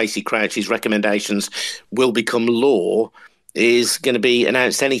whether Tracy Crouch's recommendations will become law is going to be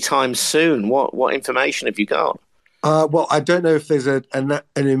announced any time soon. What information have you got? Well, I don't know if there's an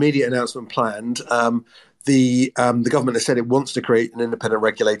immediate announcement planned. The government has said it wants to create an independent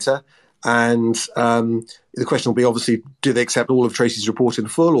regulator, and the question will be obviously: do they accept all of Tracy's report in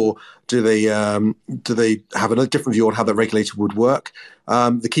full, or do they have a different view on how that regulator would work?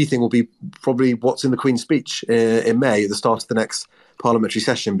 The key thing will be probably what's in the Queen's speech in May at the start of the next parliamentary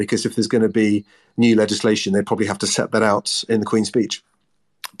session, because if there's going to be new legislation, they probably have to set that out in the Queen's speech.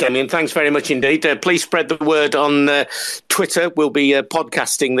 Damien, thanks very much indeed. Please spread the word on Twitter. We'll be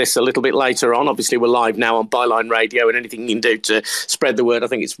podcasting this a little bit later on. Obviously, we're live now on Byline Radio, and anything you can do to spread the word. I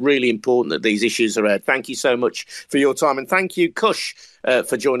think it's really important that these issues are heard. Thank you so much for your time, and thank you, Kush,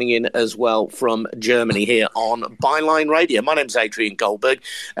 for joining in as well from Germany here on Byline Radio. My name's Adrian Goldberg,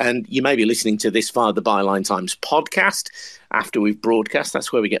 and you may be listening to this via the Byline Times podcast. After we've broadcast,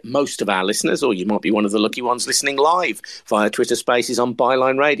 that's where we get most of our listeners, or you might be one of the lucky ones listening live via Twitter Spaces on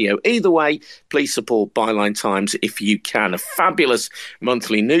Byline Radio. Either way, please support Byline Times if you can. A fabulous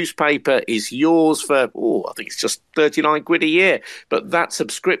monthly newspaper is yours for, I think it's just 39 quid a year. But that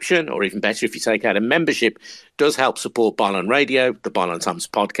subscription, or even better if you take out a membership, does help support Byline Radio, the Byline Times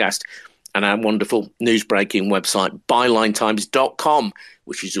podcast, and our wonderful news-breaking website, bylinetimes.com,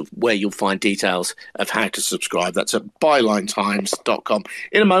 which is where you'll find details of how to subscribe. That's at bylinetimes.com.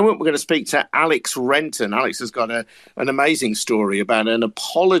 In a moment, we're going to speak to Alex Renton. Alex has got an amazing story about an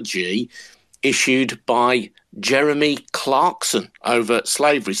apology issued by Jeremy Clarkson over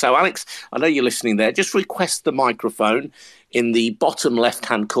slavery. So, Alex, I know you're listening there. Just request the microphone in the bottom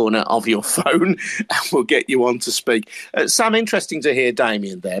left-hand corner of your phone, and we'll get you on to speak. Sam, interesting to hear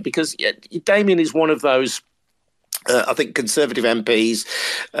Damien there, because Damien is one of those, I think, Conservative MPs.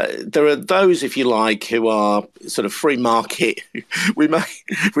 There are those, if you like, who are sort of free market. We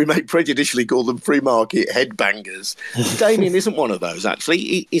may prejudicially call them free market headbangers. Damien isn't one of those,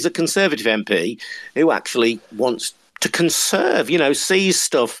 actually. He's a Conservative MP who actually wants to conserve, sees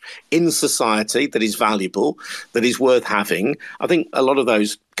stuff in society that is valuable, that is worth having. I think a lot of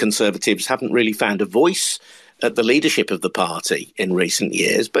those Conservatives haven't really found a voice at the leadership of the party in recent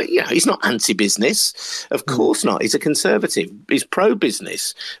years. But, he's not anti-business. Of course not. He's a Conservative. He's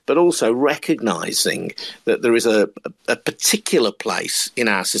pro-business, but also recognising that there is a particular place in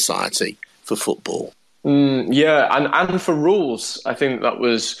our society for football. And for rules. I think that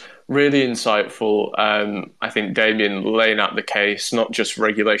was really insightful. I think Damien laying out the case, not just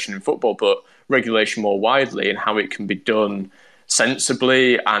regulation in football, but regulation more widely, and how it can be done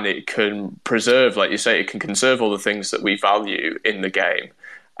sensibly, and it can preserve, like you say, it can conserve all the things that we value in the game,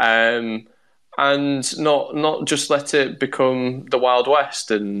 and not just let it become the Wild West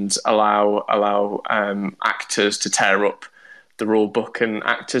and allow actors to tear up the rule book and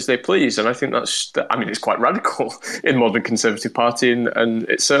act as they please. And I think it's quite radical in modern Conservative Party, and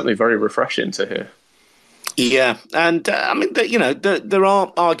it's certainly very refreshing to hear. Yeah, and there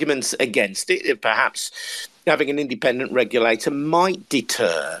are arguments against it. Perhaps having an independent regulator might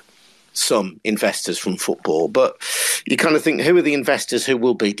deter some investors from football, but you kind of think, who are the investors who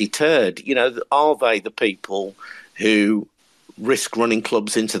will be deterred? Are they the people who risk running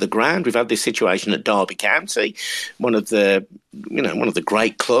clubs into the ground? We've had this situation at Derby County, one of the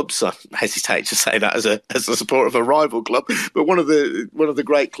great clubs. I hesitate to say that as a supporter of a rival club, but one of the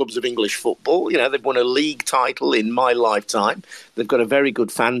great clubs of English football. They've won a league title in my lifetime. They've got a very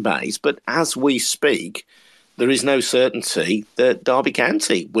good fan base, but as we speak, there is no certainty that Derby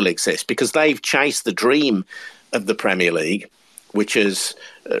County will exist, because they've chased the dream of the Premier League, which has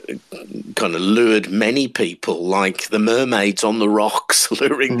kind of lured many people, like the mermaids on the rocks,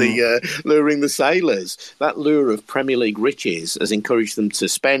 luring the sailors. That lure of Premier League riches has encouraged them to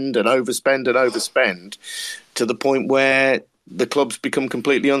spend and overspend and overspend, to the point where the clubs become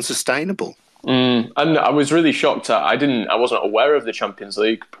completely unsustainable. And I was really shocked. I wasn't aware of the Champions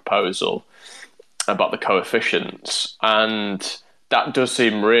League proposal about the coefficients, and that does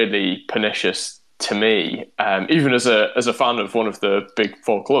seem really pernicious to me, even as a fan of one of the big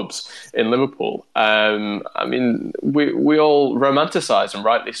four clubs in Liverpool. We all romanticise, and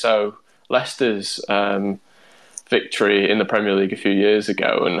rightly so, Leicester's victory in the Premier League a few years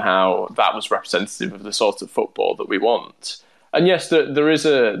ago, and how that was representative of the sort of football that we want. And yes, there is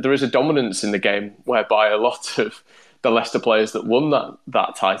a dominance in the game whereby a lot of the Leicester players that won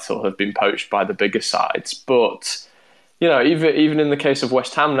that title have been poached by the bigger sides. But even in the case of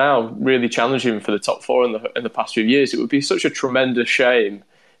West Ham now, really challenging for the top four in the past few years, it would be such a tremendous shame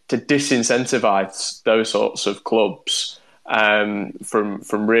to disincentivise those sorts of clubs from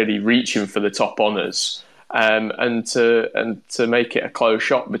really reaching for the top honours, and to make it a close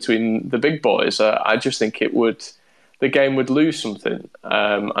shot between the big boys. I just think the game would lose something,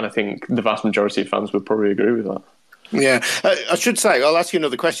 and I think the vast majority of fans would probably agree with that. Yeah, I should say, I'll ask you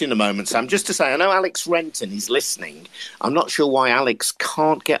another question in a moment, Sam. Just to say, I know Alex Renton is listening. I'm not sure why Alex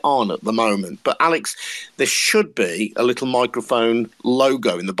can't get on at the moment. But Alex, there should be a little microphone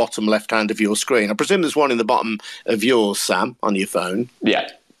logo in the bottom left-hand of your screen. I presume there's one in the bottom of yours, Sam, on your phone. Yeah.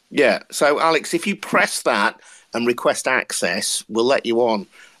 Yeah, so Alex, if you press that and request access, we'll let you on.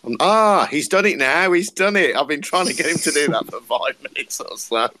 He's done it now. He's done it. I've been trying to get him to do that for 5 minutes or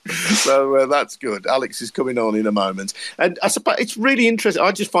so. So that's good. Alex is coming on in a moment. And I suppose it's really interesting.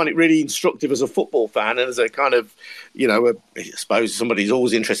 I just find it really instructive as a football fan, and as a kind of, I suppose somebody who's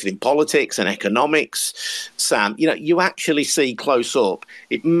always interested in politics and economics, Sam, you actually see close up.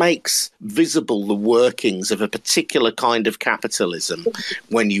 It makes visible the workings of a particular kind of capitalism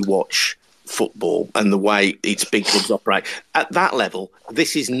when you watch football and the way its big clubs operate. At that level,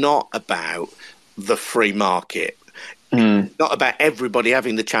 this is not about the free market. Not about everybody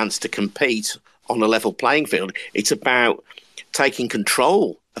having the chance to compete on a level playing field. It's about taking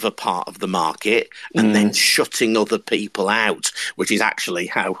control of a part of the market and then shutting other people out, which is actually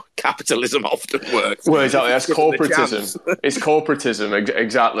how capitalism often works. Well, exactly. That's corporatism. It's corporatism,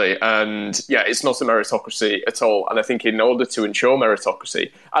 exactly. And yeah, it's not a meritocracy at all. And I think in order to ensure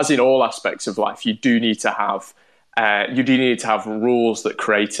meritocracy, as in all aspects of life, you do need to have rules that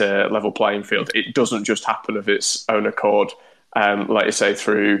create a level playing field. It doesn't just happen of its own accord, like you say,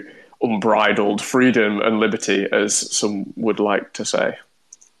 through unbridled freedom and liberty, as some would like to say.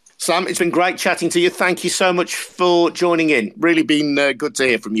 Sam, it's been great chatting to you. Thank you so much for joining in. Really been good to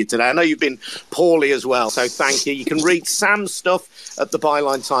hear from you today. I know you've been poorly as well, so thank you. You can read Sam's stuff at the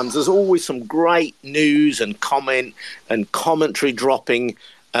Byline Times. There's always some great news and comment and commentary dropping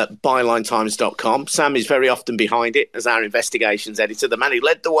at bylinetimes.com. Sam is very often behind it as our investigations editor, the man who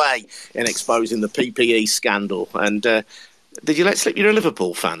led the way in exposing the PPE scandal. And did you let slip you're a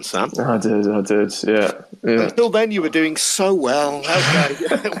Liverpool fan, Sam? I did, yeah. Until then, you were doing so well.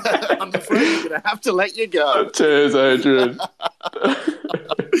 Okay. I'm afraid we're going to have to let you go. Cheers, Adrian.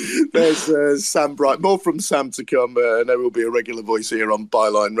 There's Sam Bright. More from Sam to come, and there will be a regular voice here on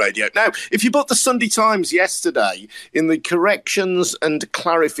Byline Radio. Now, if you bought the Sunday Times yesterday, in the corrections and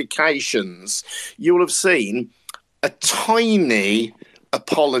clarifications, you will have seen a tiny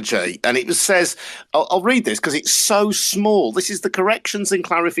apology, and it says, I'll read this because it's so small. This is the corrections and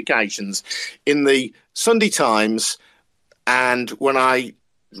clarifications in the Sunday Times, and when I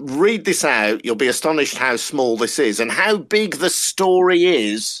read this out, you'll be astonished how small this is and how big the story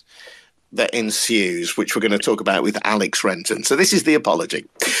is that ensues, which we're going to talk about with Alex Renton. So this is the apology.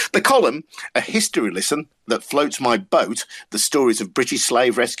 The column, A History Lesson That Floats My Boat, The Stories of British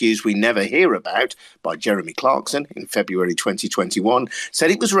Slave Rescues We Never Hear About, by Jeremy Clarkson in February 2021,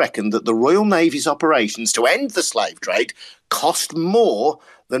 said it was reckoned that the Royal Navy's operations to end the slave trade cost more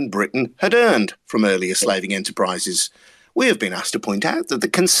than Britain had earned from earlier slaving enterprises. We have been asked to point out that the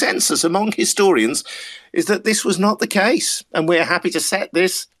consensus among historians is that this was not the case, and we're happy to set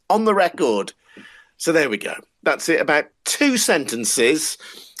this on the record. So there we go. That's it. About 2 sentences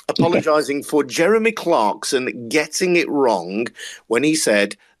apologising for Jeremy Clarkson getting it wrong when he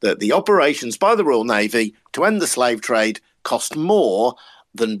said that the operations by the Royal Navy to end the slave trade cost more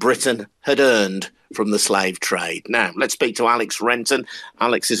than Britain had earned from the slave trade. Now, let's speak to Alex Renton.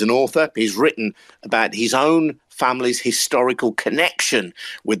 Alex is an author. He's written about his own family's historical connection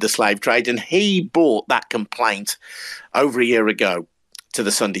with the slave trade, and he brought that complaint over a year ago to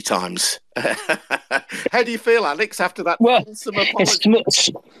the Sunday Times. How do you feel, Alex, after that? Well, it's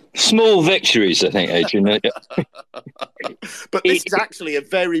small victories, I think, Adrian. But this is actually a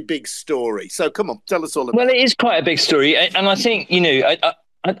very big story. So come on, tell us all about it. Well, it is quite a big story. And I think,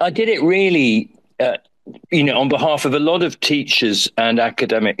 I did it really, on behalf of a lot of teachers and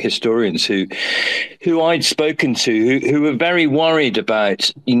academic historians who I'd spoken to, who were very worried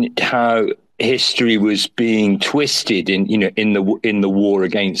about how history was being twisted in the war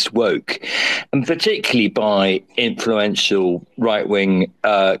against woke, and particularly by influential right-wing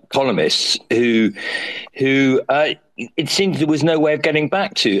columnists who it seemed there was no way of getting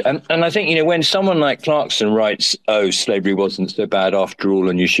back to. And I think, when someone like Clarkson writes, oh, slavery wasn't so bad after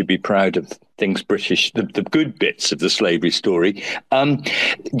all, and you should be proud of things British, the good bits of the slavery story,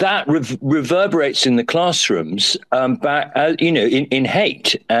 that reverberates in the classrooms back, in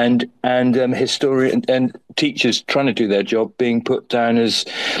hate and historian and teachers trying to do their job being put down as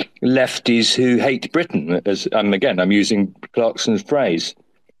lefties who hate Britain. As again, I'm using Clarkson's phrase.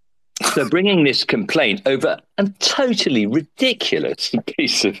 So bringing this complaint over a totally ridiculous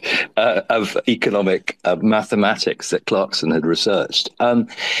piece of economic mathematics that Clarkson had researched,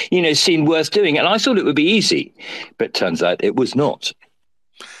 seemed worth doing. And I thought it would be easy, but turns out it was not.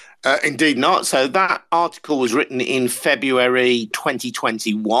 Indeed not. So that article was written in February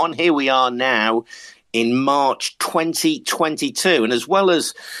 2021. Here we are now in March 2022. And as well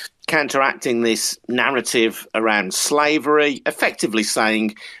as counteracting this narrative around slavery, effectively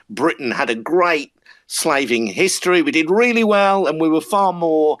saying Britain had a great slaving history, we did really well, and we were far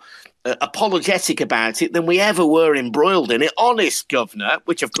more apologetic about it than we ever were embroiled in it. Honest governor,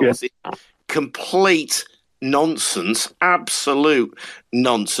 which of course is complete nonsense, absolute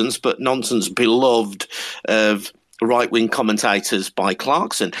nonsense, but nonsense beloved of right-wing commentators by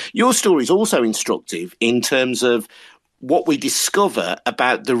Clarkson. Your story is also instructive in terms of what we discover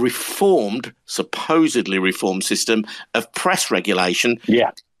about the supposedly reformed system of press regulation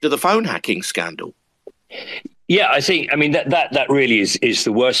to the phone hacking scandal. Yeah, I mean that really is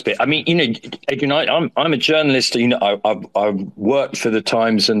the worst bit. I mean, Adrian, I'm a journalist. I've worked for the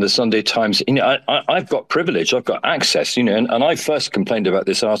Times and the Sunday Times. I've got privilege. I've got access. And I first complained about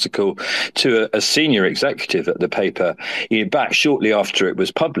this article to a senior executive at the paper back shortly after it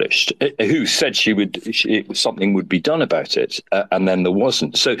was published, who said something would be done about it, and then there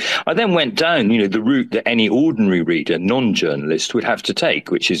wasn't. So I then went down the route that any ordinary reader, non-journalist, would have to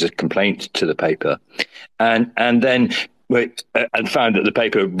take, which is a complaint to the paper. And then found that the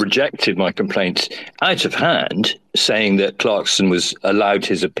paper rejected my complaint out of hand, saying that Clarkson was allowed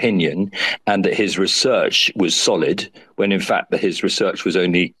his opinion and that his research was solid, when in fact his research was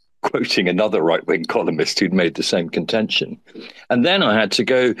only quoting another right-wing columnist who'd made the same contention. And then I had to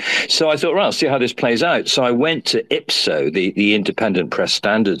go. So I thought, right, I'll see how this plays out. So I went to IPSO, the Independent Press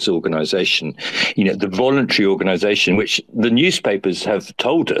Standards Organization, the voluntary organization, which the newspapers have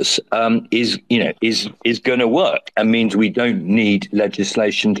told us is going to work and means we don't need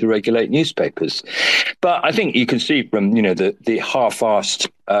legislation to regulate newspapers. But I think you can see from, the half-assed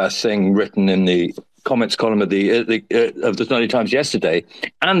thing written in the comments column of the Sunday Times yesterday,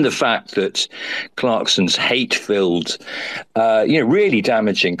 and the fact that Clarkson's hate-filled, really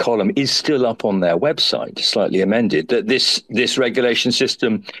damaging column is still up on their website, slightly amended, that this regulation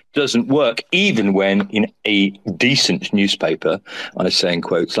system doesn't work, even when in a decent newspaper, I say in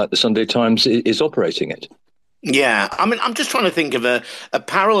quotes, like the Sunday Times is operating it. Yeah, I mean, I'm just trying to think of a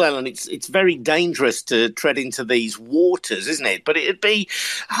parallel, and it's very dangerous to tread into these waters, isn't it? But it'd be,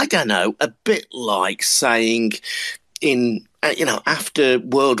 I don't know, a bit like saying in, after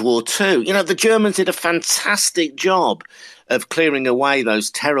World War II, the Germans did a fantastic job of clearing away those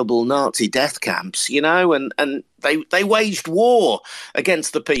terrible Nazi death camps, and they waged war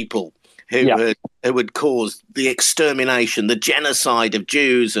against the people who had caused the extermination, the genocide of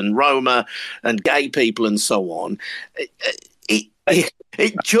Jews and Roma and gay people and so on.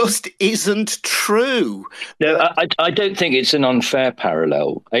 It just isn't true. No, I don't think it's an unfair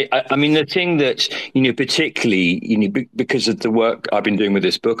parallel. I mean, the thing that, particularly, because of the work I've been doing with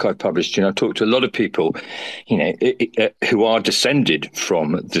this book I've published, I've talked to a lot of people, who are descended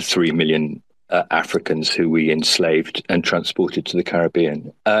from the 3 million Africans who we enslaved and transported to the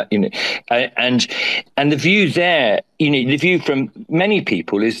Caribbean, and the view there, the view from many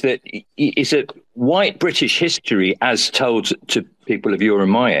people is that white British history, as told to people of your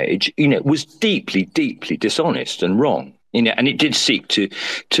and my age, was deeply, deeply dishonest and wrong. And it did seek to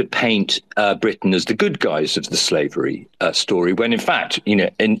paint Britain as the good guys of the slavery story, when in fact,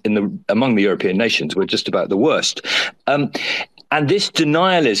 among the European nations, we're just about the worst. And this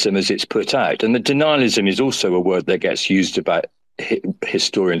denialism, as it's put out, and the denialism is also a word that gets used about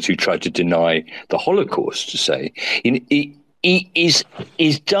historians who try to deny the Holocaust, to say,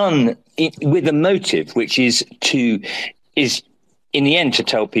 is done with a motive, which is in the end to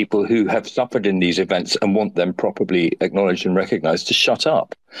tell people who have suffered in these events and want them properly acknowledged and recognised to shut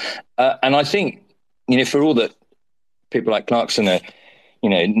up. And I think, for all that people like Clarkson are,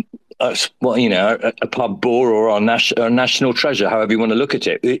 a pub bore or our national treasure, however you want to look at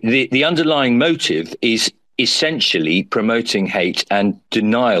it. The underlying motive is essentially promoting hate and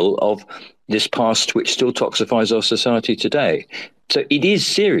denial of this past, which still toxifies our society today. So it is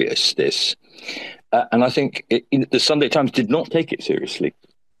serious, this. And I think the Sunday Times did not take it seriously.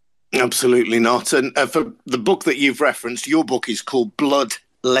 Absolutely not. And for the book that you've referenced, your book is called Blood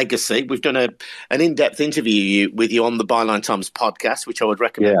Legacy. We've done an in-depth interview with you on the Byline Times podcast, which I would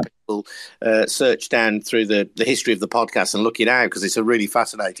recommend people search down through the history of the podcast and look it out, because it's a really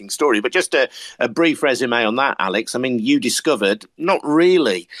fascinating story. But just a brief resume on that, Alex. I mean, you discovered, not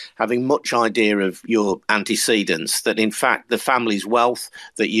really having much idea of your antecedents, that in fact the family's wealth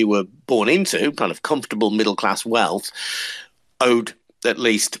that you were born into, kind of comfortable middle-class wealth, owed at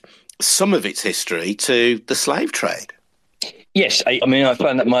least some of its history to the slave trade. Yes, I mean, I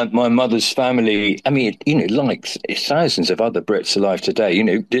found that my mother's family, like thousands of other Brits alive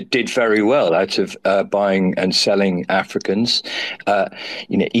today, did very well out of buying and selling Africans,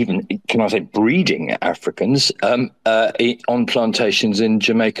 even, can I say, breeding Africans on plantations in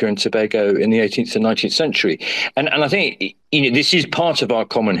Jamaica and Tobago in the 18th and 19th century. And I think, this is part of our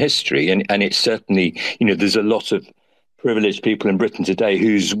common history, and it's certainly, there's a lot of privileged people in Britain today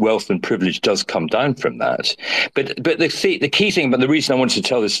whose wealth and privilege does come down from that. But the key thing, but the reason I wanted to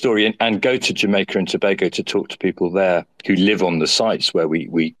tell this story and go to Jamaica and Tobago to talk to people there who live on the sites where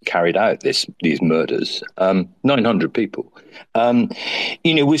we carried out these murders, 900 people,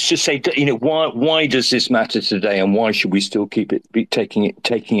 was to say, why does this matter today, and why should we still keep taking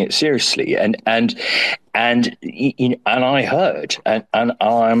it seriously? And I heard, and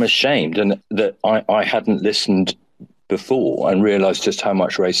I'm ashamed, and that I hadn't listened before and realised just how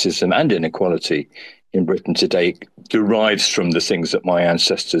much racism and inequality in Britain today derives from the things that my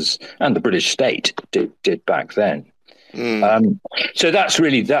ancestors and the British state did back then. So that's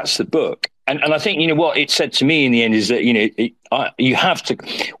the book. And I think, what it said to me in the end is that, you have to,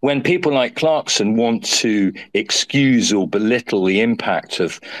 when people like Clarkson want to excuse or belittle the impact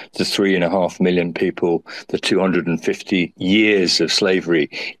of the 3.5 million people, the 250 years of slavery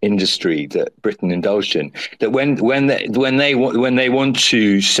industry that Britain indulged in, that when they want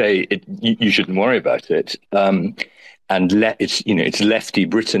to say you shouldn't worry about it, and it's lefty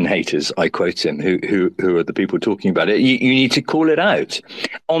Britain haters, I quote him, who are the people talking about it. You need to call it out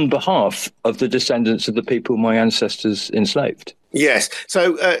on behalf of the descendants of the people my ancestors enslaved. Yes.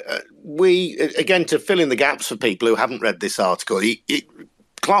 So we, again, to fill in the gaps for people who haven't read this article,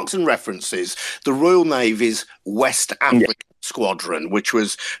 Clarkson references the Royal Navy's West Africa Squadron, which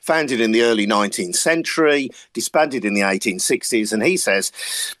was founded in the early 19th century, disbanded in the 1860s. And he says,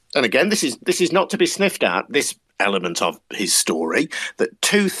 and again, this is not to be sniffed at, this element of his story, that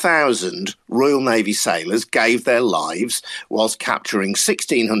 2,000 Royal Navy sailors gave their lives whilst capturing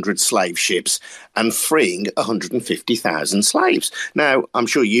 1,600 slave ships and freeing 150,000 slaves. Now, I'm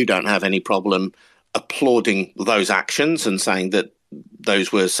sure you don't have any problem applauding those actions and saying that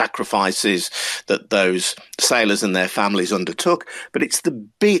those were sacrifices that those sailors and their families undertook, but it's the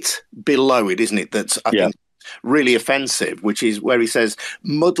bit below it, isn't it, that's, I think, really offensive, which is where he says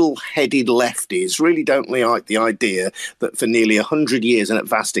muddle-headed lefties really don't like the idea that for nearly 100 years and at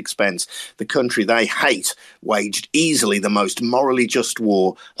vast expense, the country they hate waged easily the most morally just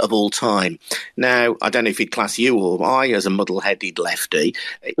war of all time. Now, I don't know if he'd class you or I as a muddle-headed lefty.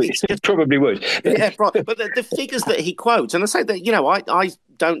 It probably would. Yeah, right. But the figures that he quotes, and I say that, I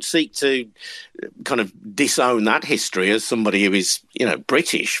don't seek to kind of disown that history as somebody who is,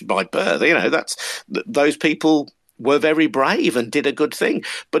 British by birth. Those people were very brave and did a good thing,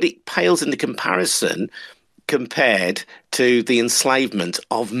 but it pales into comparison compared to the enslavement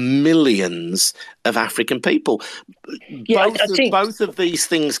of millions of African people. Yeah, both of these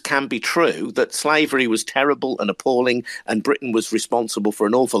things can be true, that slavery was terrible and appalling and Britain was responsible for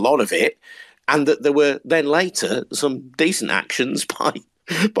an awful lot of it, and that there were then later some decent actions by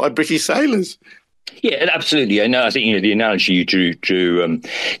British sailors. Yeah, absolutely. I know. I think the analogy you drew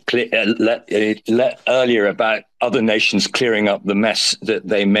earlier about other nations clearing up the mess that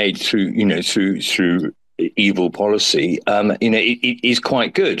they made through evil policy, it is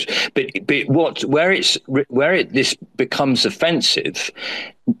quite good. But where this becomes offensive,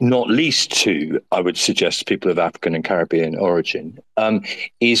 not least to, I would suggest, people of African and Caribbean origin,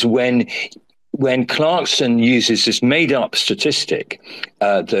 is when Clarkson uses this made-up statistic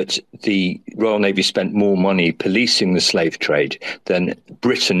that the Royal Navy spent more money policing the slave trade than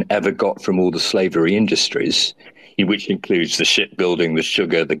Britain ever got from all the slavery industries, which includes the shipbuilding, the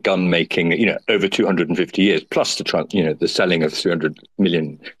sugar, the gun making, over 250 years, plus the selling of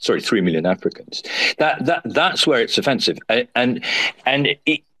 3 million Africans. That's where it's offensive, and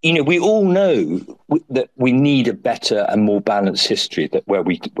we all know that we need a better and more balanced history where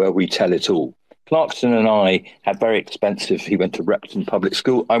we tell it all. Clarkson and I had very expensive, he went to Repton Public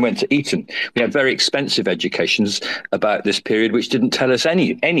School, I went to Eton. We had very expensive educations about this period, which didn't tell us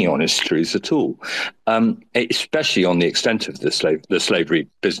any honest truths at all, especially on the extent of the slavery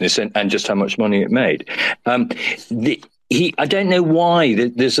business and just how much money it made. I don't know why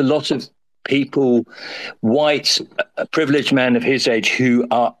there's a lot of people, white, privileged men of his age, who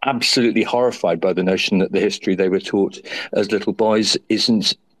are absolutely horrified by the notion that the history they were taught as little boys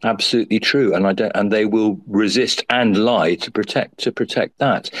isn't absolutely true, and they will resist and lie to protect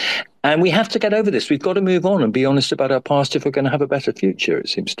that. And we have to get over this. We've got to move on and be honest about our past if we're going to have a better future, it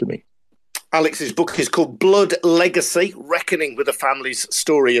seems to me. Alex's book is called Blood Legacy, Reckoning with a Family's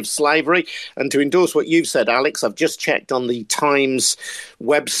Story of Slavery. And to endorse what you've said, Alex, I've just checked on the Times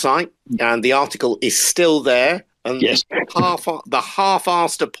website, and the article is still there. And yes. the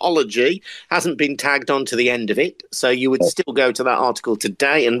half-arsed apology hasn't been tagged on to the end of it. So you would still go to that article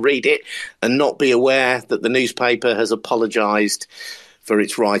today and read it and not be aware that the newspaper has apologised for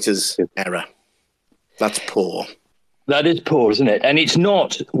its writer's error. That's poor. That is poor, isn't it? And it's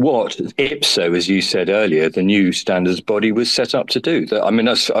not what IPSO, as you said earlier, the new standards body, was set up to do. I'm going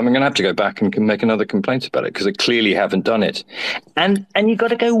to have to go back and make another complaint about it because they clearly haven't done it. And you've got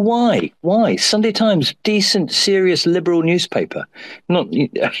to go, why? Why? Sunday Times, decent, serious, liberal newspaper.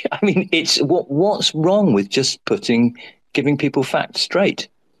 It's what's wrong with just giving people facts straight?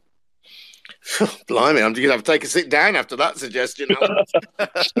 Blimey, I'm going to have to take a sit down after that suggestion.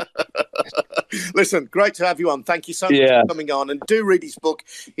 Listen, great to have you on. Thank you so much for coming on. And do read his book.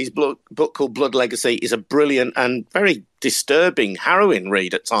 His book called Blood Legacy is a brilliant and very disturbing, harrowing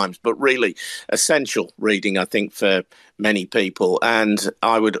read at times, but really essential reading, I think, for many people. And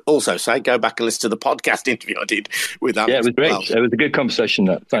I would also say go back and listen to the podcast interview I did with Alex. Yeah, it was great. It was a good conversation.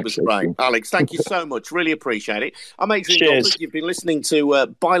 Thanks. It was great. Alex, thank you so much. Really appreciate it. I'm Adrian Goldberg. You've been listening to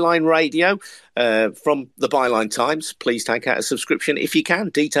Byline Radio from the Byline Times. Please take out a subscription if you can.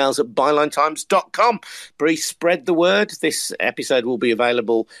 Details at bylinetimes.com. Please spread the word. This episode will be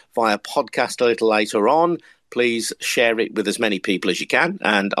available via podcast a little later on. Please share it with as many people as you can.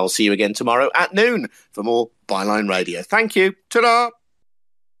 And I'll see you again tomorrow at noon for more Byline Radio. Thank you. Ta-da!